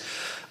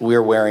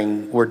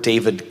we're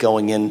David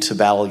going into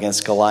battle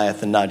against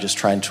Goliath and not just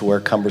trying to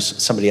wear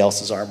somebody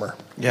else's armor.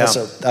 Yeah.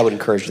 So I would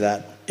encourage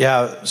that.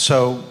 Yeah,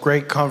 so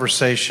great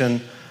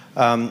conversation.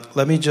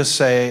 Let me just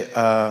say,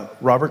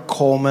 Robert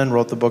Coleman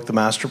wrote the book, The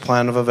Master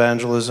Plan of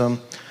Evangelism.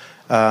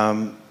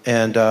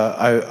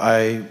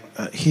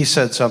 He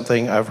said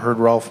something. I've heard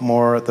Ralph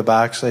Moore at the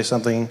back say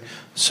something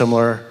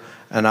similar,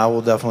 and I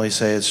will definitely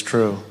say it's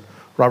true.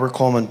 Robert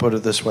Coleman put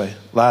it this way.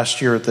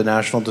 Last year at the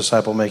National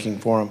Disciple Making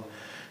Forum,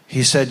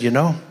 he said,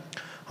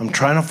 I'm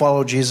trying to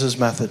follow Jesus'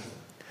 method,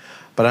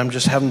 but I'm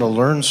just having to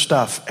learn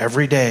stuff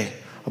every day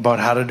about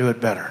how to do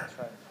it better.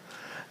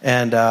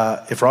 And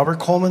if Robert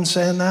Coleman's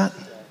saying that,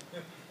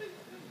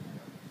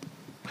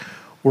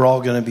 we're all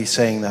going to be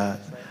saying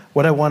that.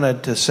 What I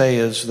wanted to say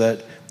is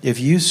that if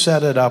you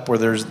set it up where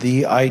there's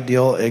the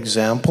ideal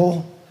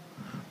example,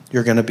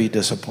 you're going to be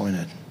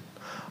disappointed.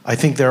 I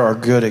think there are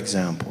good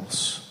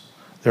examples.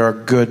 There are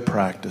good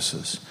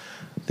practices.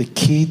 The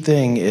key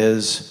thing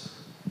is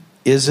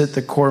it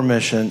the core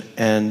mission,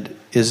 and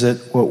is it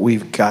what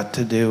we've got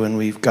to do, and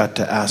we've got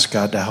to ask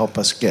God to help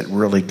us get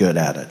really good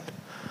at it.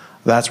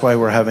 That's why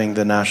we're having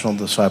the National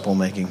Disciple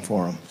Making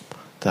Forum,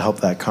 to help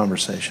that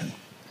conversation.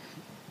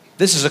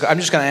 I'm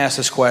just going to ask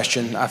this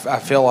question. I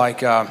feel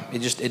like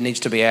it needs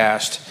to be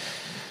asked.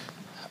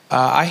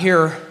 I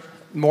hear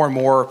more and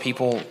more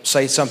people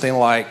say something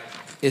like,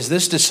 is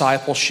this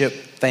discipleship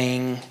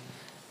thing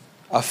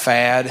a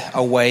fad,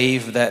 a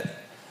wave that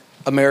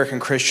American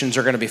Christians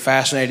are going to be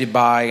fascinated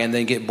by and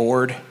then get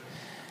bored?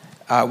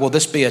 Will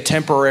this be a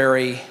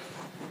temporary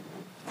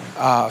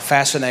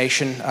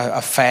fascination,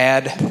 a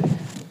fad,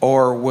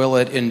 or will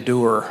it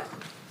endure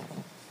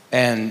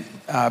and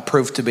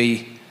prove to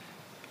be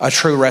a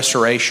true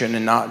restoration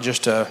and not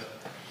just a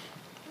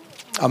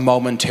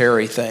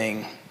momentary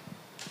thing?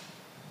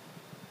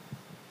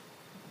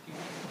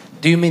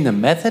 Do you mean the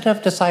method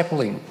of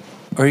discipling,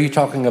 or are you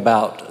talking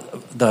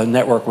about the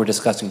network we're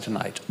discussing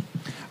tonight?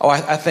 Oh,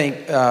 I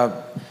think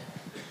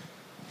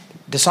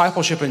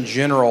discipleship in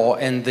general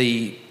and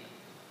the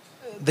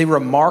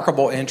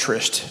remarkable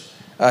interest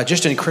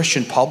just in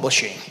Christian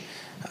publishing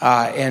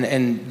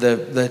and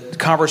the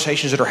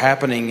conversations that are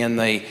happening in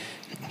the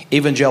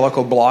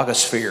evangelical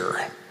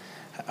blogosphere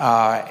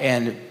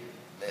and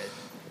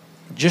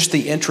just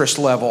the interest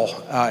level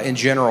in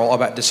general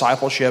about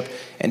discipleship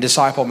and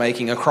disciple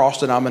making across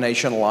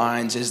denominational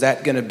lines. Is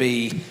that going to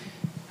be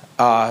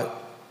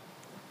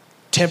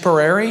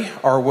temporary,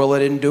 or will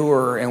it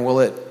endure, and will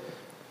it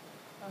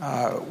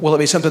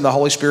be something the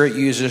Holy Spirit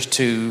uses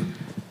to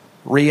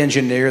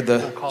re-engineer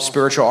the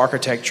spiritual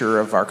architecture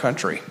of our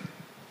country?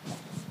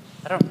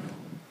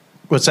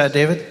 What's that,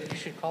 David? You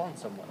should call on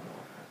someone.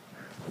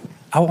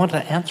 I want to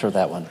answer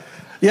that one.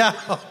 Yeah,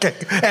 okay.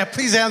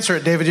 Please answer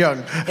it, David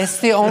Young. It's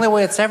the only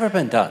way it's ever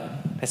been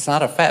done. It's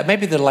not a fad.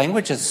 Maybe the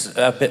language is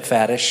a bit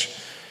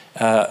faddish,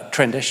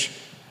 trendish,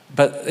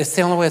 but it's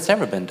the only way it's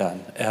ever been done.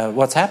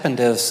 What's happened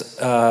is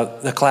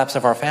the collapse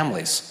of our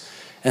families.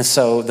 And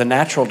so the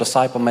natural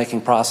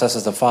disciple-making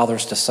processes of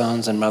fathers to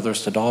sons and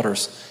mothers to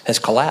daughters has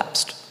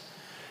collapsed.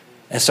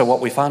 And so what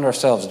we find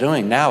ourselves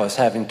doing now is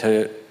having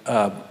to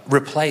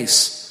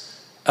replace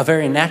a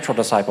very natural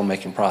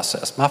disciple-making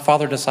process. My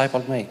father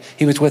discipled me.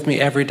 He was with me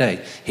every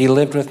day. He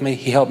lived with me.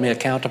 He held me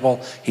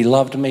accountable. He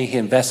loved me. He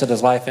invested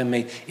his life in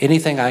me.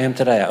 Anything I am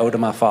today, I owe to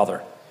my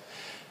father.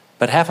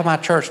 But half of my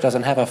church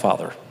doesn't have a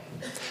father.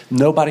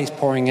 Nobody's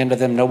pouring into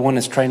them. No one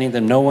is training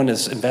them. No one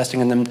is investing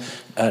in them.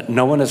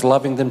 No one is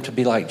loving them to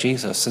be like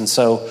Jesus. And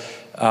so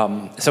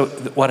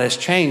what has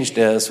changed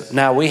is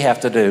now we have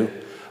to do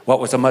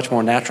what was a much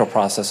more natural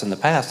process in the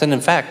past. And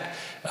in fact,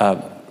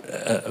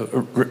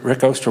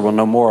 Rick Oster will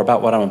know more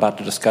about what I'm about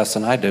to discuss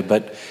than I do,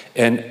 but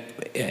in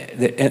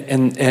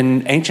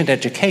ancient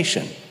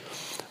education,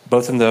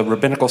 both in the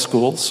rabbinical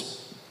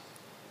schools,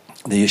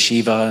 the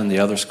yeshiva and the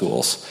other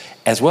schools,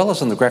 as well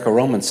as in the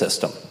Greco-Roman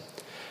system,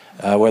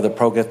 where the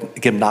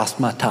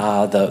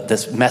progymnasmata,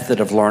 this method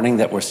of learning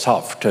that was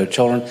taught to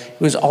children, it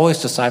was always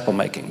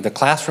disciple-making. The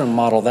classroom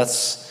model,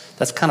 that's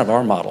kind of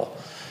our model.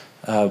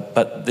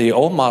 But the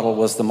old model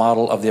was the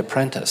model of the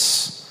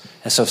apprentice.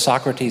 And so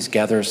Socrates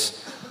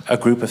gathers a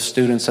group of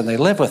students and they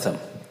live with him.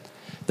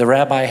 The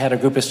rabbi had a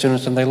group of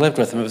students and they lived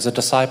with him. It was a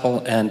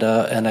disciple and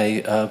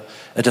a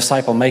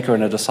disciple maker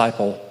and a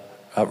disciple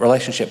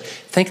relationship.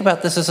 Think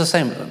about this as the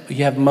same.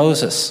 You have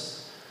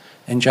Moses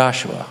and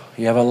Joshua.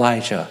 You have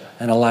Elijah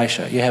and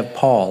Elisha. You have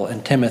Paul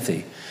and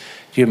Timothy.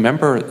 Do you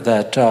remember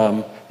that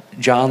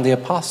John the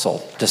Apostle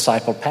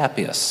discipled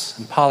Papias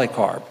and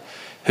Polycarp,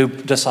 who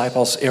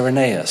disciples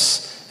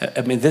Irenaeus?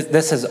 I mean,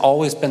 this has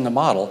always been the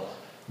model.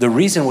 The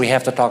reason we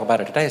have to talk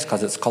about it today is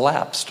because it's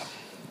collapsed.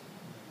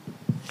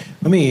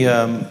 Let me,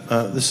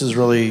 this is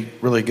really,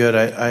 really good.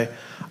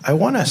 I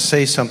want to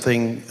say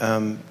something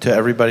to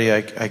everybody.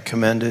 I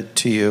commend it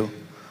to you.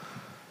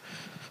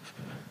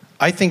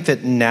 I think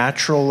that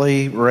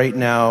naturally right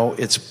now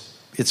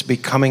it's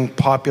becoming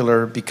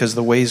popular because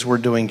the ways we're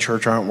doing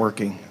church aren't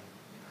working.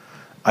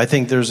 I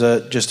think there's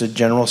just a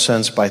general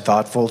sense by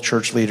thoughtful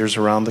church leaders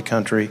around the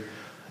country,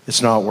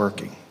 it's not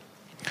working.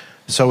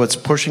 So it's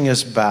pushing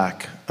us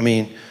back. I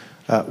mean,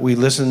 we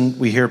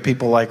hear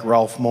people like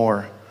Ralph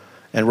Moore,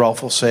 and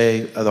Ralph will say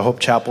the Hope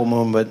Chapel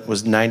movement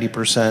was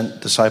 90%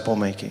 disciple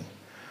making.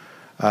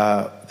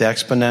 The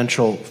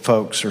exponential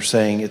folks are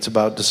saying it's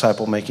about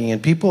disciple making,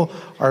 and people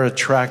are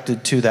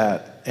attracted to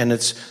that. And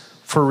it's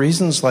for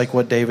reasons like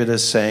what David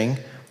is saying.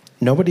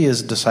 Nobody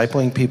is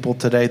discipling people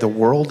today. The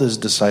world is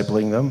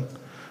discipling them.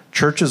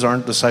 Churches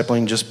aren't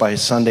discipling just by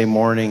Sunday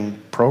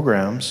morning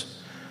programs.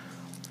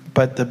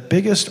 But the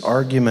biggest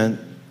argument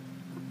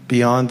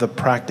beyond the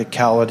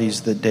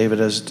practicalities that David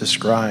has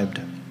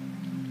described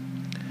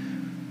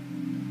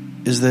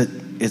is that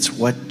it's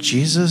what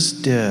Jesus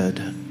did,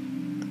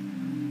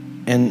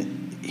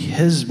 and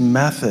his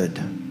method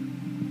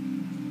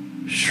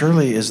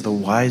surely is the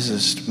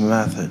wisest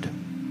method.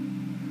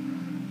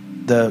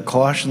 The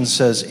Colossians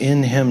says,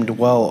 in him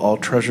dwell all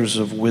treasures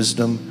of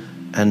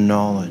wisdom and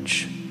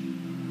knowledge.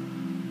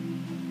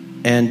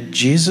 And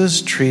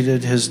Jesus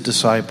treated his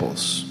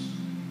disciples.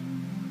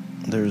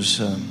 There's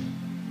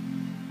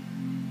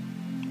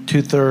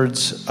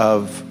 2/3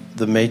 of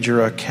the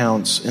major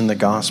accounts in the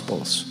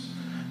Gospels.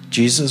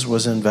 Jesus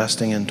was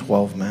investing in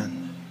 12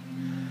 men.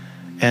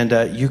 And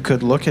you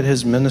could look at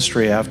his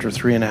ministry after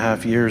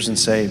 3.5 years and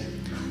say,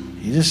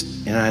 he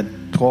just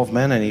had 12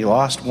 men and he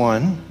lost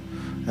one,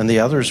 and the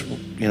others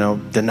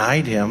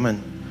denied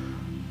him.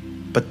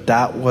 But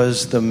that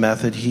was the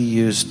method he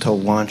used to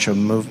launch a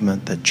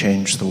movement that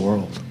changed the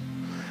world.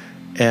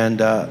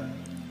 And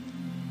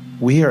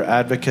we are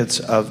advocates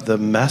of the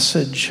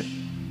message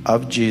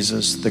of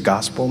Jesus, the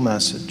gospel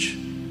message,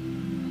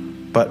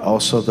 but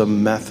also the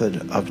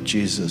method of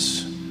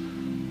Jesus.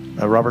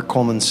 Robert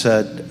Coleman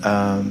said,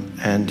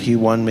 and he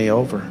won me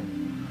over,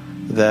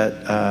 that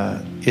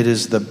it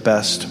is the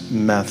best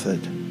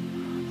method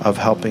of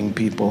helping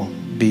people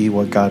be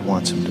what God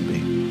wants them to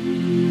be.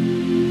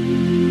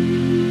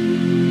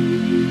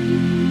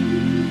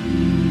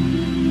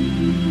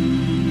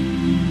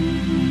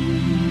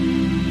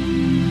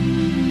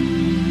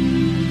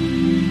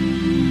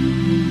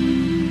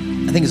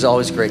 I think it's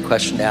always a great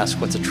question to ask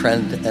what's a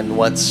trend and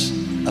what's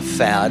a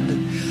fad.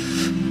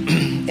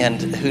 And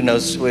who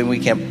knows, we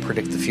can't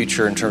predict the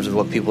future in terms of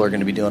what people are going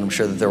to be doing. I'm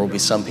sure that there will be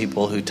some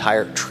people who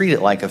treat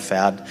it like a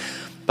fad.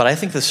 But I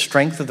think the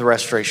strength of the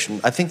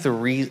Restoration,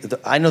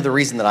 I know the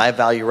reason that I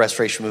value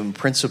Restoration Movement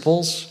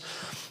principles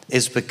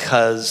is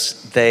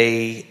because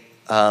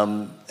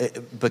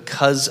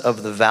because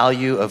of the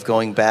value of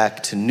going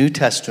back to New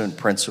Testament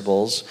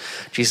principles.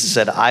 Jesus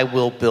said, I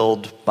will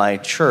build my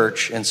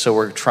church. And so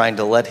we're trying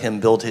to let him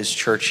build his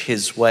church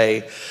his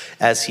way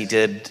as he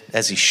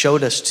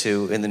showed us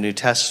to in the New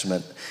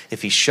Testament.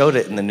 If he showed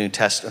it in the New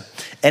Testament,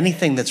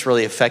 anything that's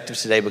really effective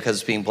today because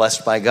it's being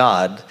blessed by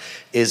God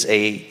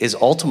is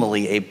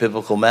ultimately a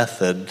biblical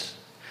method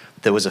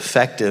that was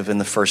effective in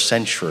the first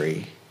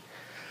century.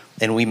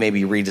 And we may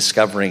be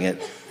rediscovering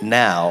it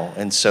now,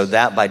 and so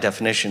that, by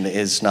definition,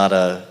 is not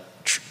a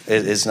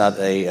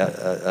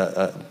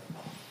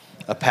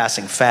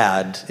passing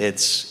fad.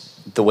 It's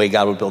the way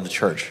God would build the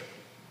church.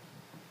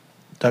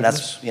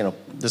 Douglas? And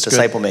that's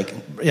disciple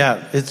making.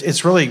 Yeah,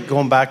 it's really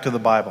going back to the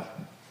Bible.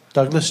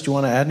 Douglas, do you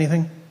want to add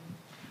anything?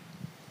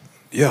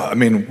 Yeah, I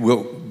mean,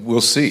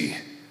 we'll see.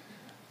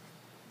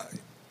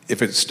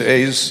 If it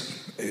stays,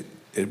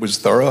 it was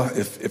thorough.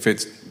 If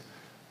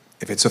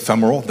it's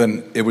ephemeral,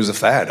 then it was a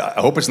fad.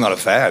 I hope it's not a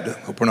fad. I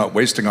hope we're not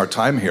wasting our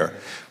time here.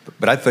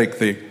 But I think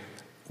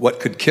what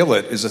could kill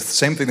it is the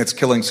same thing that's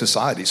killing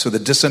society. So the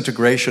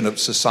disintegration of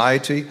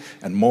society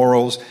and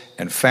morals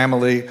and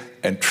family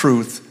and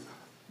truth,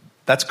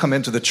 that's come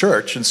into the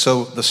church. And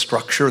so the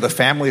structure, the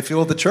family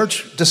feel of the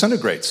church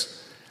disintegrates.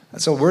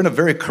 And so we're in a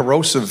very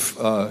corrosive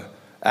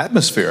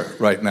atmosphere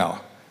right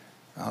now.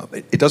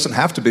 It doesn't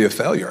have to be a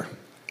failure.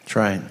 That's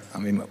right. I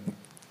mean,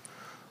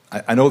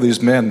 I know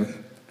these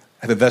men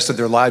have invested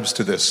their lives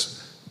to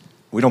this.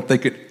 We don't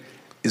think it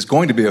is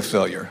going to be a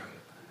failure,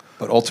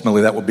 but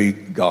ultimately that will be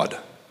God.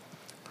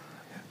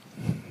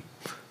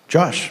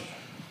 Josh.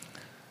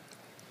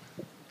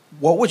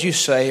 What would you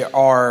say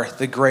are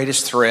the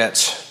greatest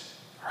threats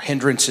or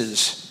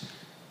hindrances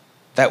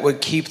that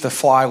would keep the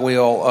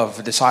flywheel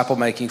of disciple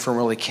making from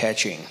really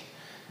catching,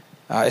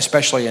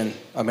 especially in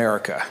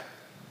America.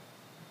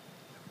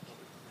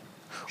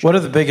 What are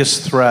the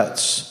biggest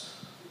threats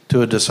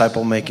to a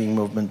disciple making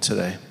movement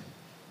today?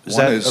 Is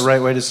that the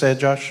right way to say it,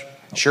 Josh?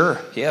 Sure,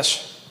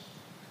 yes.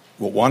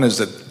 Well, one is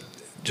that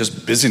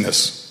just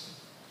busyness.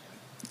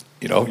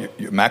 You're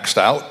maxed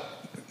out.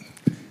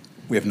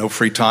 We have no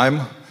free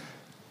time.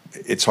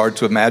 It's hard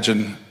to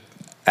imagine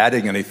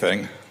adding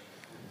anything.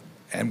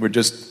 And we're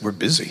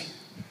busy.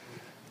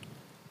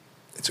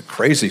 It's a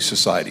crazy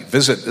society.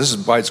 This is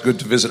why it's good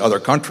to visit other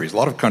countries. A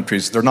lot of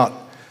countries, they're not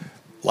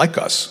like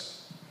us.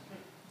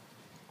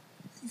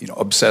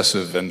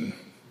 Obsessive and...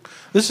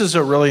 This is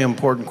a really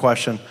important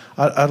question.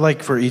 I'd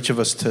like for each of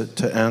us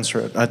to answer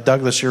it.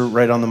 Douglas, you're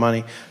right on the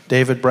money.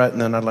 David, Brett,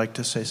 and then I'd like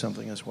to say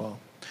something as well.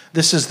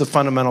 This is the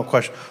fundamental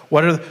question.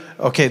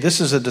 This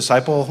is a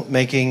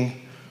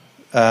disciple-making,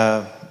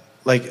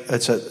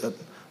 it's a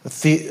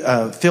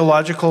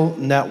theological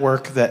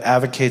network that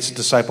advocates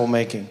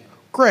disciple-making.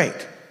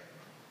 Great.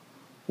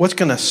 What's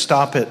going to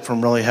stop it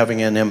from really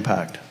having an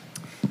impact?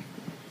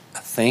 I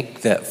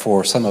think that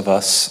for some of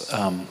us,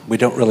 we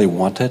don't really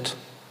want it.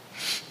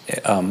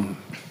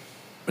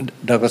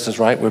 Douglas is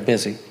right, we're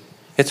busy.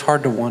 It's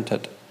hard to want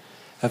it.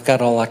 I've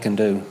got all I can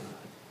do.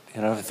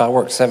 If I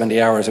worked 70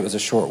 hours, it was a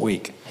short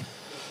week.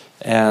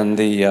 And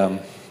the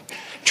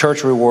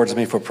church rewards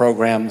me for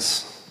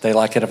programs. They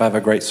like it if I have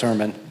a great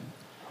sermon.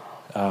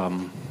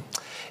 And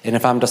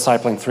if I'm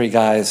discipling 3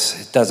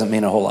 guys, it doesn't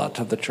mean a whole lot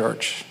to the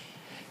church.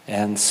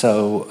 And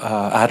so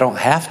I don't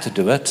have to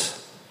do it.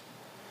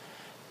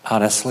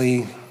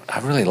 Honestly, I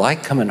really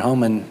like coming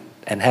home and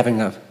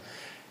having a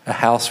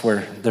house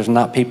where there's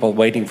not people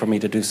waiting for me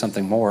to do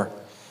something more.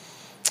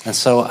 And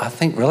so I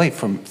think really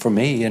for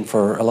me and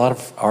for a lot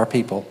of our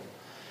people,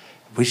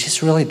 we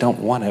just really don't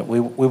want it. We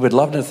would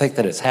love to think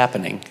that it's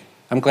happening.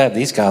 I'm glad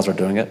these guys are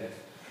doing it.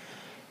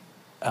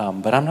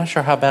 But I'm not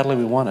sure how badly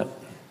we want it.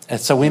 And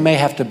so we may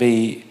have to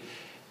be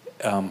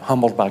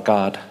humbled by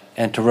God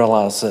and to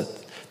realize that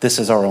this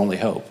is our only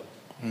hope.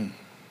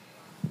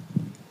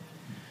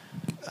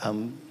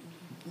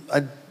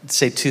 I'd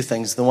say 2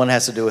 things. The one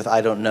has to do with I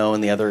don't know,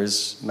 and the other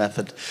is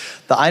method.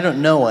 The I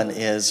don't know one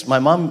is, my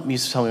mom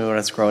used to tell me when I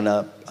was growing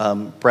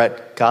up,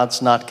 Brett,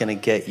 God's not going to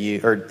get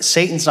you, or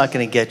Satan's not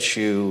going to get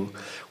you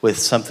with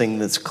something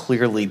that's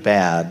clearly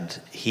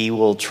bad. He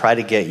will try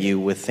to get you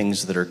with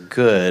things that are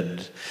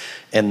good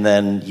and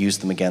then use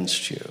them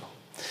against you.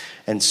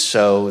 And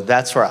so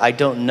that's where I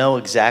don't know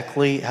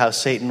exactly how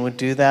Satan would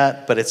do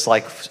that, but it's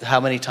like,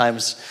 how many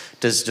times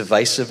does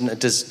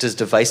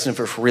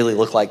divisiveness really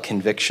look like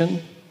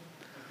conviction?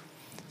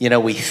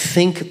 We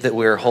think that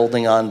we're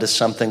holding on to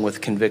something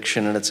with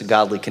conviction and it's a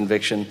godly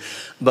conviction,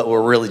 but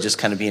we're really just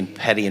kind of being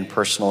petty and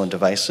personal and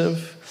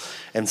divisive.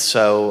 And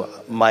so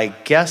my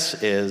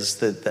guess is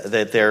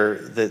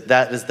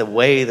that is the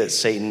way that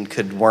Satan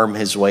could worm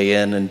his way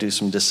in and do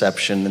some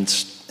deception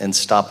and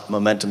stop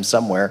momentum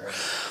somewhere.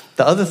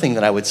 The other thing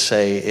that I would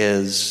say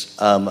is,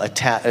 kind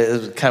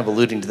of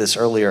alluding to this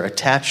earlier,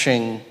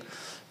 attaching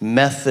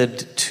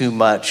method too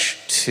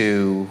much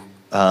to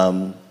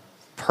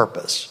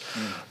purpose.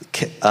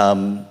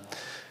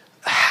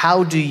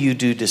 How do you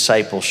do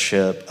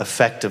discipleship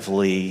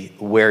effectively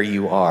where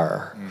you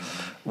are?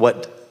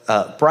 What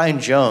Brian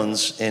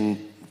Jones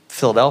in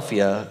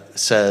Philadelphia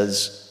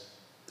says,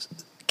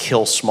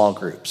 kill small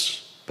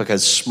groups,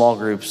 because small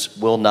groups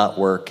will not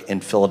work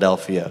in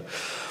Philadelphia.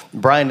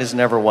 Brian is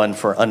never one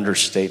for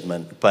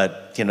understatement,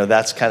 but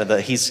that's kind of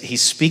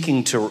he's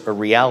speaking to a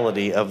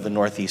reality of the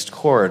Northeast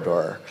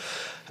Corridor.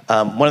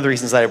 One of the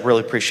reasons that I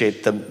really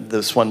appreciate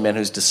this one man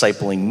who's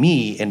discipling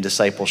me in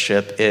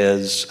discipleship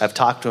is I've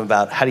talked to him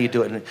about how do you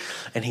do it,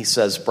 and he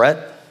says,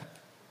 Brett,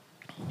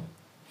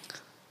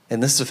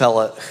 and this is a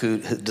fella who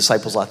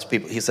disciples lots of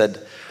people, he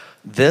said,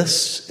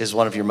 this is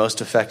one of your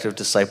most effective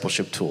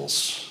discipleship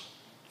tools.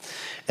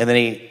 And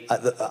then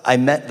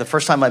the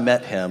first time I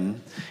met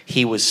him,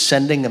 he was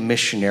sending a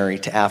missionary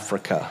to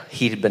Africa.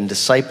 He had been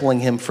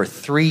discipling him for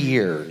 3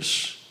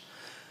 years.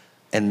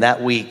 And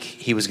that week,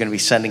 he was going to be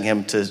sending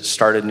him to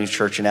start a new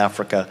church in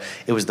Africa.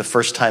 It was the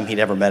first time he'd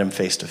ever met him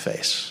face to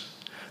face.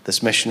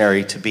 This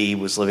missionary to-be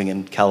was living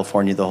in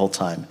California the whole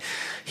time.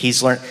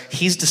 He's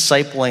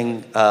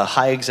discipling a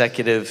high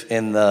executive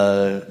in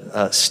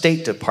the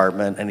State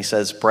Department, and he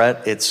says,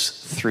 Brett, it's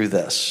through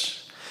this.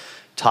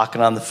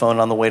 Talking on the phone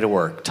on the way to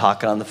work,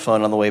 talking on the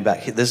phone on the way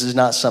back. This is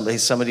not somebody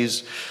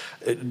who's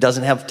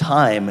doesn't have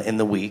time in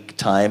the week,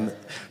 time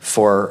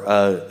for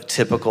a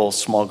typical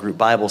small group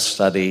Bible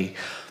study,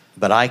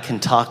 but I can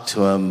talk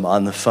to him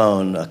on the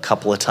phone a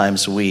couple of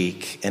times a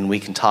week, and we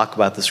can talk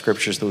about the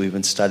scriptures that we've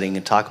been studying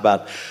and talk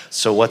about,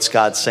 so what's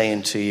God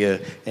saying to you,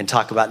 and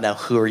talk about now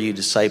who are you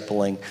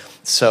discipling.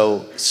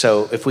 So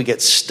if we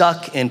get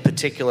stuck in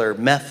particular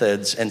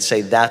methods and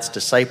say that's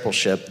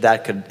discipleship,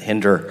 that could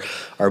hinder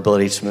our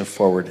ability to move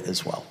forward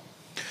as well.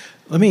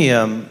 Let me,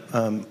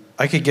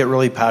 I could get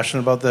really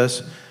passionate about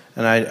this,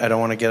 and I don't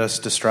want to get us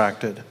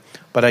distracted,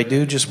 but I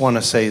do just want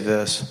to say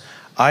this.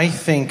 I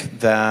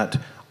think that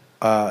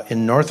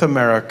in North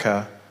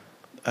America,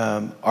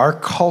 our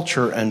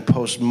culture and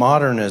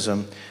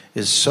postmodernism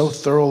is so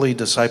thoroughly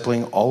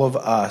discipling all of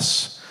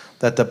us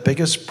that the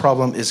biggest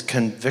problem is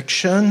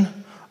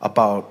conviction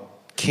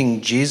about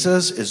King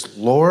Jesus is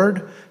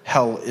Lord,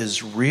 hell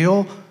is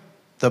real.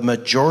 The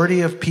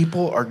majority of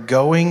people are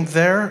going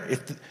there.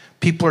 If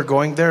people are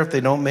going there if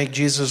they don't make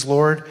Jesus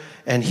Lord,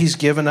 and he's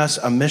given us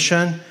a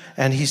mission,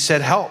 and he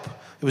said, help.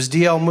 It was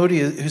D.L. Moody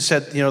who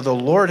said, the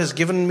Lord has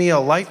given me a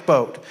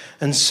lifeboat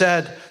and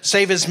said,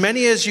 save as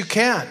many as you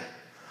can.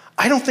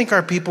 I don't think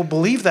our people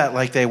believe that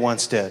like they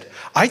once did.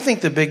 I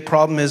think the big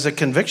problem is a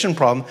conviction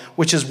problem,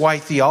 which is why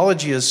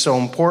theology is so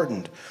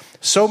important.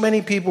 So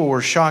many people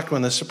were shocked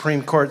when the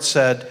Supreme Court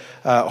said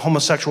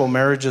homosexual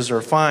marriages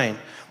are fine.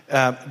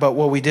 But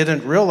what we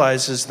didn't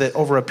realize is that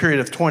over a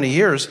period of 20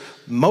 years,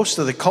 most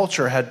of the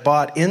culture had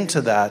bought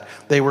into that.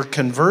 They were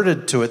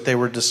converted to it. They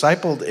were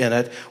discipled in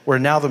it, where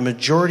now the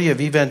majority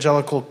of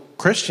evangelical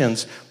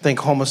Christians think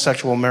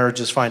homosexual marriage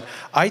is fine.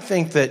 I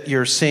think that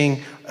you're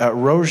seeing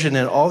erosion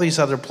in all these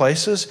other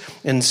places.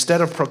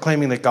 Instead of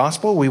proclaiming the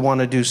gospel, we want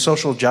to do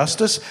social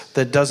justice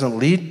that doesn't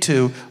lead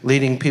to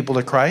leading people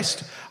to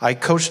Christ. I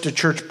coached a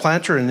church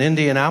planter in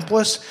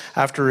Indianapolis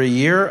after a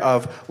year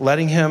of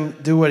letting him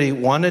do what he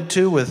wanted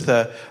to with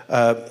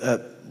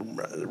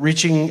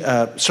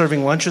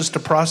serving lunches to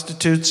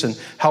prostitutes and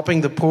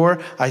helping the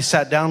poor. I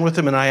sat down with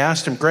him and I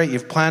asked him, great,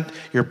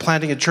 you're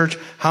planting a church.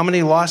 How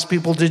many lost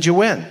people did you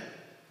win?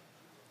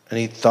 And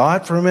he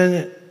thought for a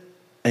minute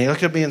and he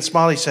looked at me and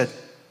smiled. He said,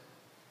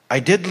 I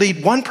did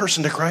lead one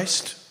person to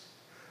Christ,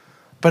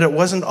 but it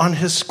wasn't on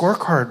his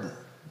scorecard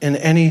in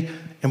any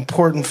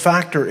important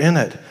factor in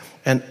it.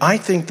 And I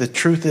think the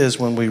truth is,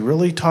 when we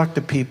really talk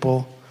to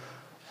people,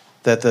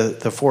 that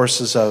the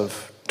forces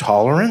of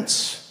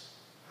tolerance,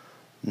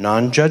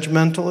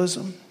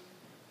 non-judgmentalism,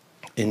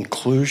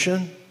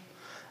 inclusion,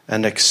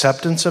 and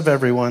acceptance of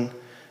everyone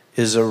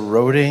is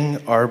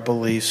eroding our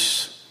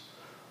beliefs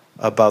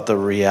about the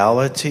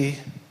reality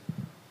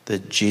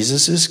that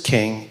Jesus is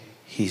King,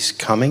 he's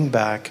coming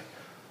back,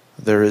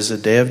 there is a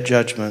day of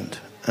judgment,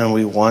 and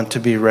we want to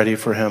be ready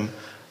for him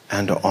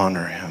and to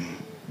honor him.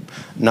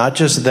 Not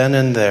just then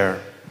and there,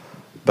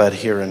 but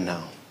here and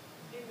now.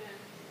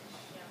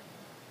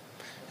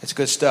 It's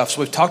good stuff.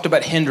 So we've talked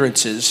about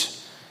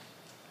hindrances.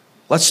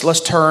 Let's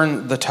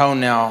turn the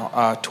tone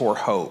now toward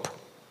hope.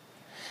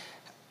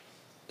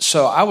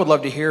 So I would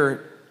love to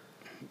hear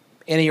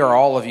any or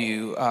all of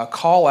you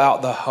call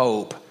out the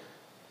hope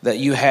that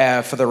you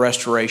have for the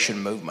restoration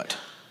movement.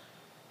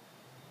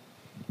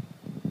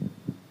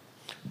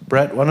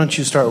 Brett, why don't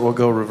you start? We'll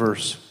go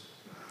reverse.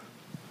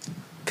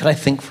 Could I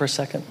think for a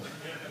second?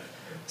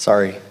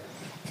 Sorry.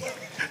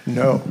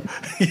 No.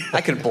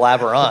 I could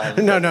blabber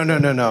on.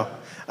 No.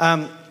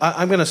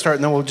 I'm going to start,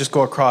 and then we'll just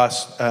go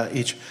across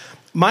each.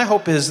 My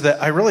hope is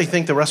that I really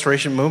think the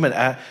restoration movement,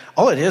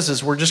 all it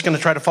is we're just going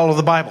to try to follow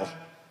the Bible.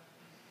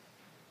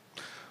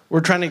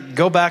 We're trying to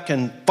go back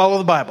and follow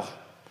the Bible.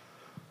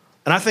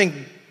 And I think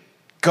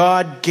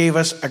God gave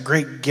us a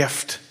great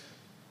gift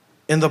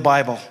in the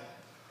Bible.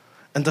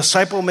 And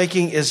disciple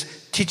making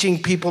is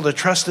teaching people to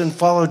trust and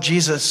follow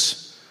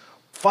Jesus,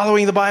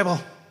 following the Bible,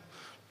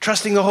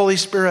 trusting the Holy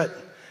Spirit.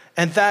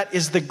 And that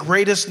is the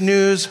greatest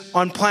news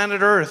on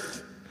planet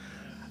Earth.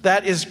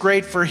 That is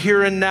great for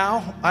here and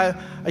now.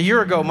 A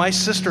year ago, my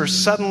sister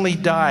suddenly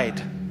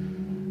died.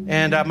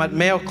 And I'm at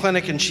Mayo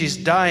Clinic and she's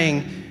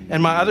dying.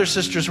 And my other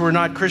sisters who are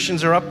not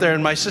Christians are up there.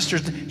 And my sister,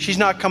 she's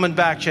not coming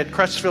back. She had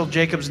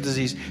Creutzfeldt-Jacobs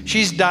disease.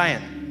 She's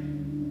dying.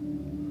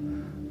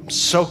 I'm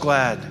so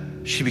glad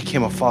she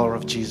became a follower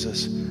of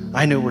Jesus.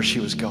 I knew where she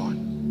was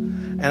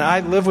going. And I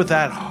live with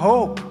that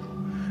hope.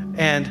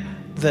 And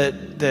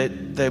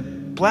the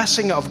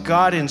blessing of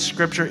God in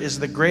Scripture is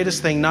the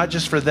greatest thing, not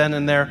just for then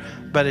and there,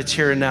 but it's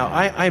here and now.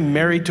 I'm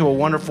married to a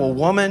wonderful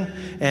woman,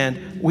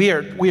 and we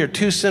are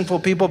two sinful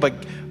people, but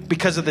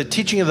because of the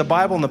teaching of the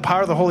Bible and the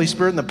power of the Holy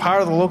Spirit and the power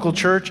of the local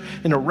church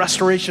in a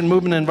restoration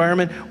movement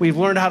environment, we've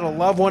learned how to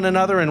love one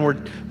another, and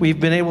we've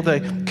been able to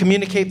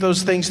communicate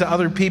those things to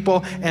other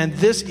people, and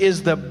this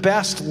is the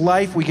best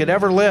life we could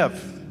ever live.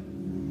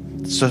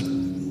 So,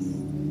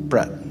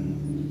 Brett.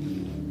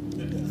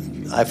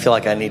 I feel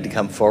like I need to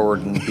come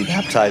forward and be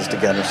baptized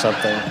again or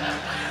something.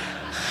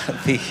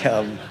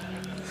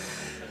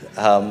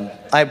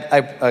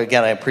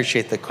 I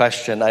appreciate the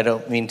question. I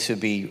don't mean to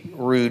be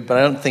rude, but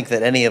I don't think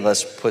that any of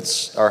us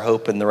puts our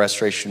hope in the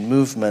restoration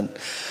movement.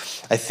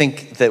 I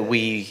think that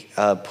we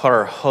put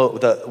our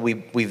hope, that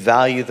we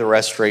value the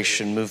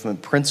restoration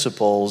movement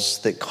principles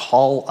that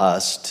call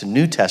us to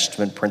New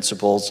Testament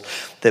principles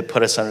that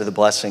put us under the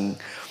blessing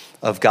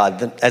of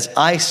God. As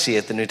I see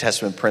it, the New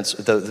Testament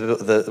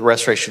the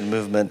restoration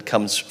movement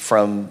comes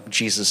from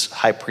Jesus'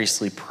 high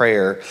priestly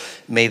prayer.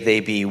 May they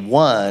be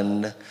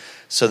one,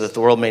 so that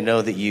the world may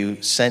know that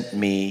you sent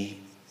me.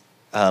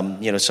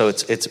 So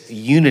it's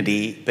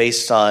unity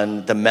based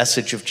on the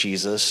message of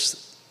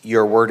Jesus.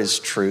 Your word is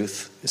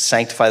truth.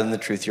 Sanctify them in the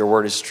truth. Your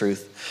word is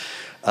truth.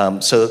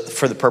 So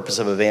for the purpose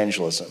of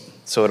evangelism.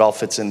 So it all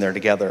fits in there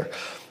together.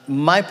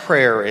 my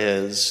prayer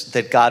is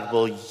that God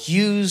will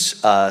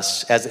use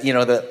us as,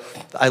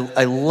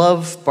 I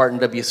love Barton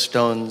W.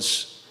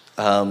 Stone's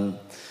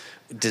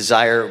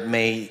desire,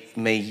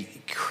 may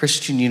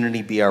Christian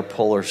unity be our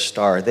polar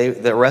star.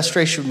 The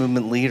Restoration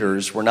Movement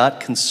leaders were not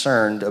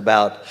concerned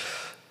about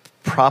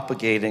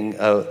propagating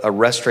a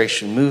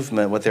restoration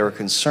movement. What they were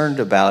concerned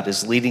about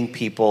is leading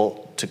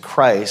people to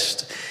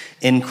Christ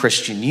in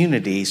Christian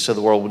unity so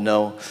the world would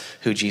know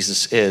who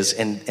Jesus is.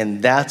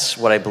 And that's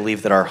what I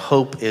believe that our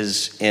hope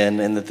is in,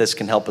 and that this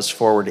can help us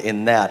forward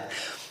in that.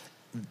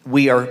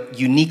 We are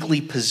uniquely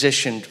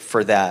positioned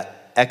for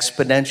that.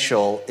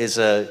 Exponential is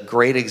a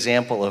great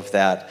example of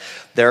that.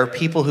 There are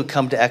people who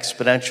come to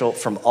Exponential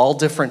from all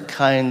different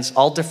kinds,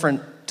 all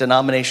different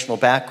denominational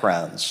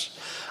backgrounds.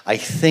 I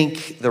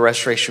think the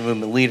Restoration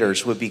Movement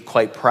leaders would be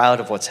quite proud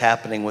of what's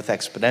happening with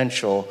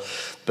Exponential,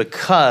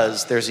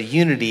 because there's a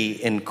unity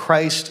in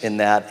Christ in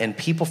that, and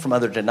people from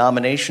other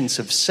denominations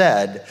have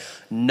said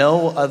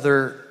no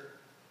other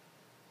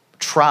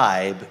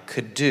tribe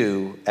could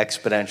do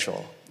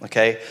Exponential.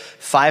 Okay,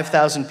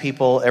 5,000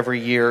 people every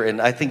year,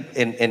 and I think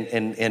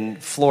in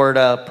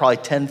Florida, probably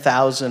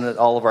 10,000 at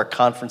all of our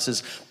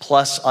conferences,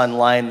 plus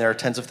online there are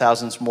tens of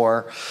thousands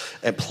more,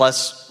 and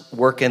plus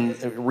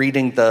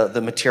reading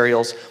the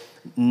materials.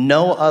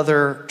 No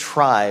other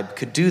tribe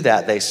could do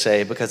that, they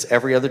say, because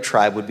every other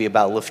tribe would be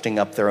about lifting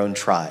up their own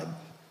tribe.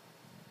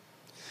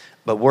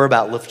 But we're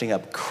about lifting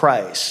up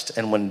Christ.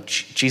 And when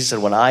Jesus said,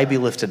 when I be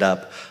lifted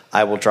up,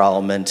 I will draw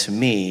all men to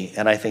me.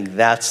 And I think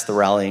that's the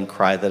rallying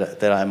cry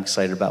that I'm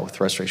excited about with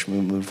Restoration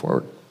Movement moving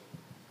forward.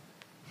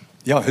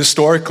 Yeah,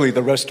 historically,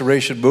 the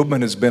Restoration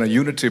Movement has been a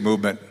unity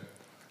movement,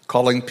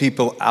 calling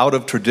people out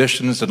of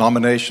traditions,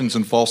 denominations,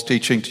 and false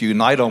teaching to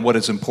unite on what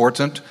is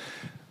important,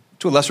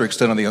 to a lesser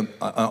extent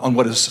on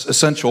what is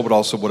essential, but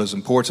also what is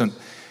important.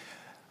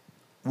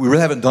 We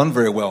really haven't done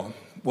very well.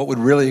 What would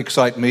really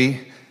excite me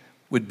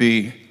would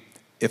be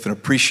if an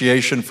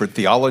appreciation for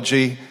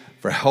theology,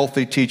 for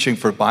healthy teaching,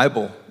 for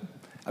Bible.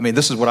 I mean,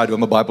 this is what I do.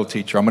 I'm a Bible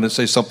teacher. I'm going to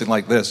say something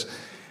like this.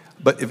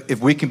 But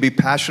if we can be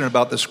passionate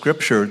about the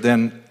Scripture,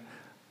 then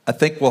I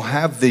think we'll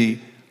have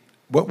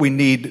what we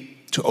need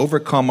to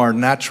overcome our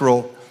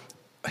natural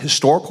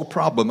historical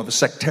problem of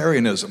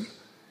sectarianism.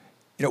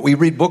 We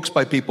read books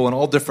by people in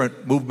all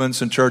different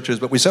movements and churches,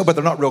 but we say, but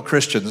they're not real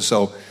Christians,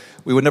 so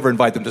we would never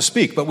invite them to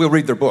speak, but we'll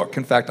read their book.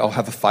 In fact, I'll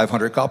have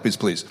 500 copies,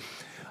 please.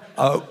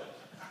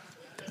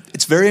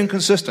 It's very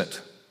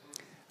inconsistent.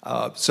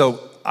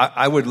 So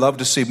I would love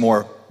to see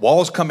more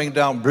walls coming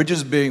down,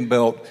 bridges being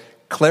built,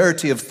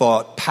 clarity of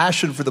thought,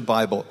 passion for the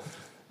Bible.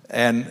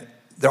 And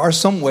there are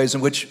some ways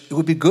in which it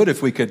would be good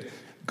if we could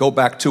go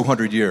back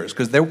 200 years,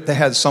 because they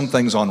had some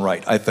things on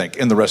right, I think,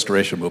 in the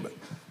Restoration Movement.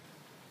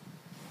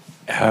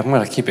 I'm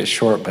going to keep it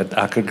short, but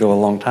I could go a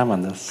long time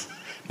on this.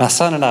 My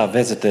son and I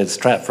visited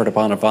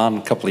Stratford-upon-Avon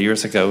a couple of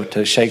years ago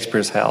to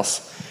Shakespeare's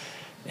house,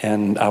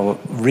 and I was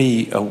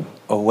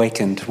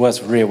reawakened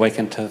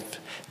to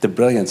the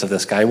brilliance of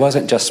this guy. He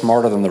wasn't just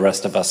smarter than the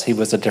rest of us. He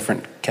was a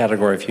different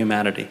category of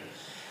humanity.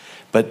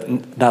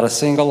 But not a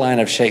single line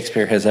of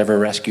Shakespeare has ever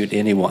rescued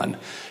anyone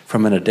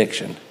from an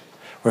addiction,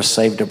 or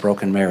saved a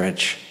broken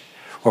marriage,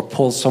 or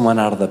pulled someone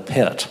out of the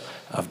pit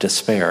of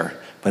despair.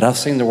 But I've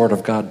seen the Word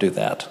of God do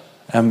that.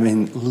 I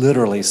mean,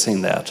 literally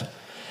seen that.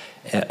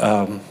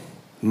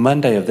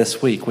 Monday of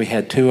this week, we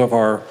had two of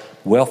our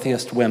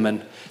wealthiest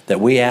women that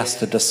we asked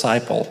to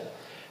disciple,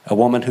 a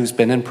woman who's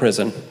been in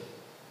prison.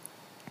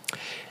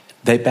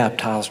 They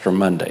baptized her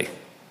Monday.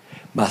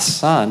 My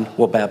son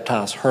will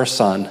baptize her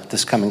son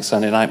this coming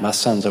Sunday night. My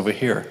son's over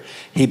here.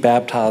 He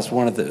baptized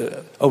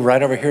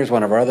right over here is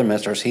one of our other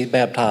ministers. He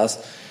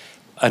baptized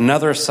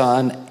another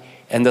son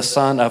and the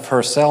son of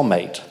her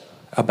cellmate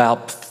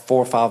about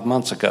 4 or 5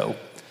 months ago.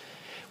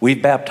 We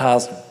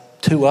baptized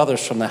 2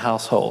 others from the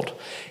household.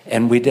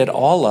 And we did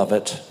all of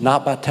it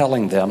not by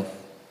telling them,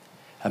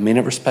 I mean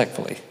it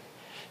respectfully,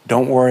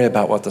 don't worry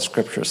about what the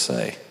scriptures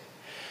say.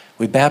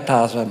 We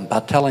baptized them by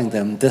telling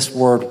them this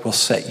word will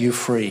set you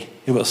free.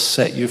 It will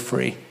set you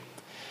free.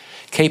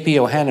 K.P.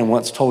 Ohanan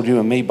once told you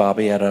and me,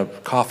 Bobby, at a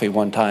coffee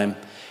one time,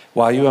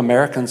 while you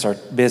Americans are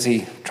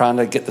busy trying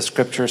to get the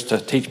scriptures to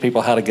teach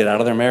people how to get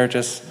out of their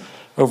marriages,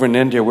 over in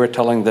India we're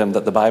telling them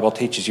that the Bible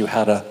teaches you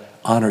how to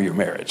honor your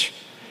marriage.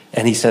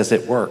 And he says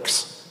it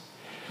works.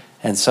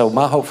 And so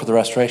my hope for the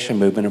Restoration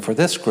Movement and for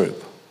this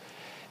group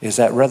is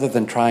that rather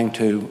than trying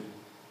to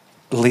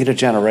lead a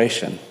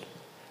generation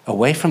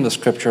away from the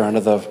scripture under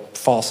the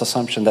false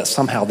assumption that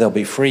somehow they'll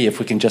be free if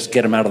we can just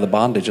get them out of the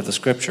bondage of the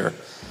scripture,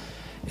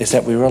 is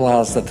that we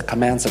realize that the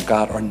commands of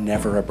God are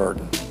never a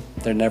burden.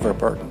 They're never a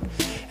burden.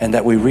 And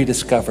that we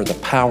rediscover the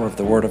power of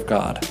the Word of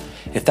God.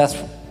 If that's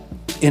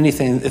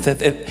anything,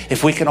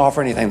 if we can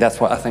offer anything, that's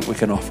what I think we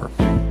can offer.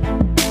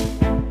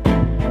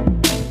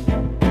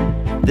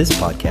 This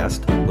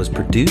podcast was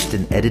produced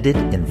and edited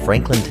in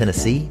Franklin,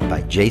 Tennessee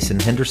by Jason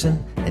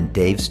Henderson and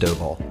Dave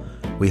Stovall.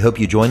 We hope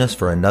you join us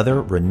for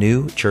another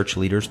Renew Church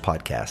Leaders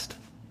podcast.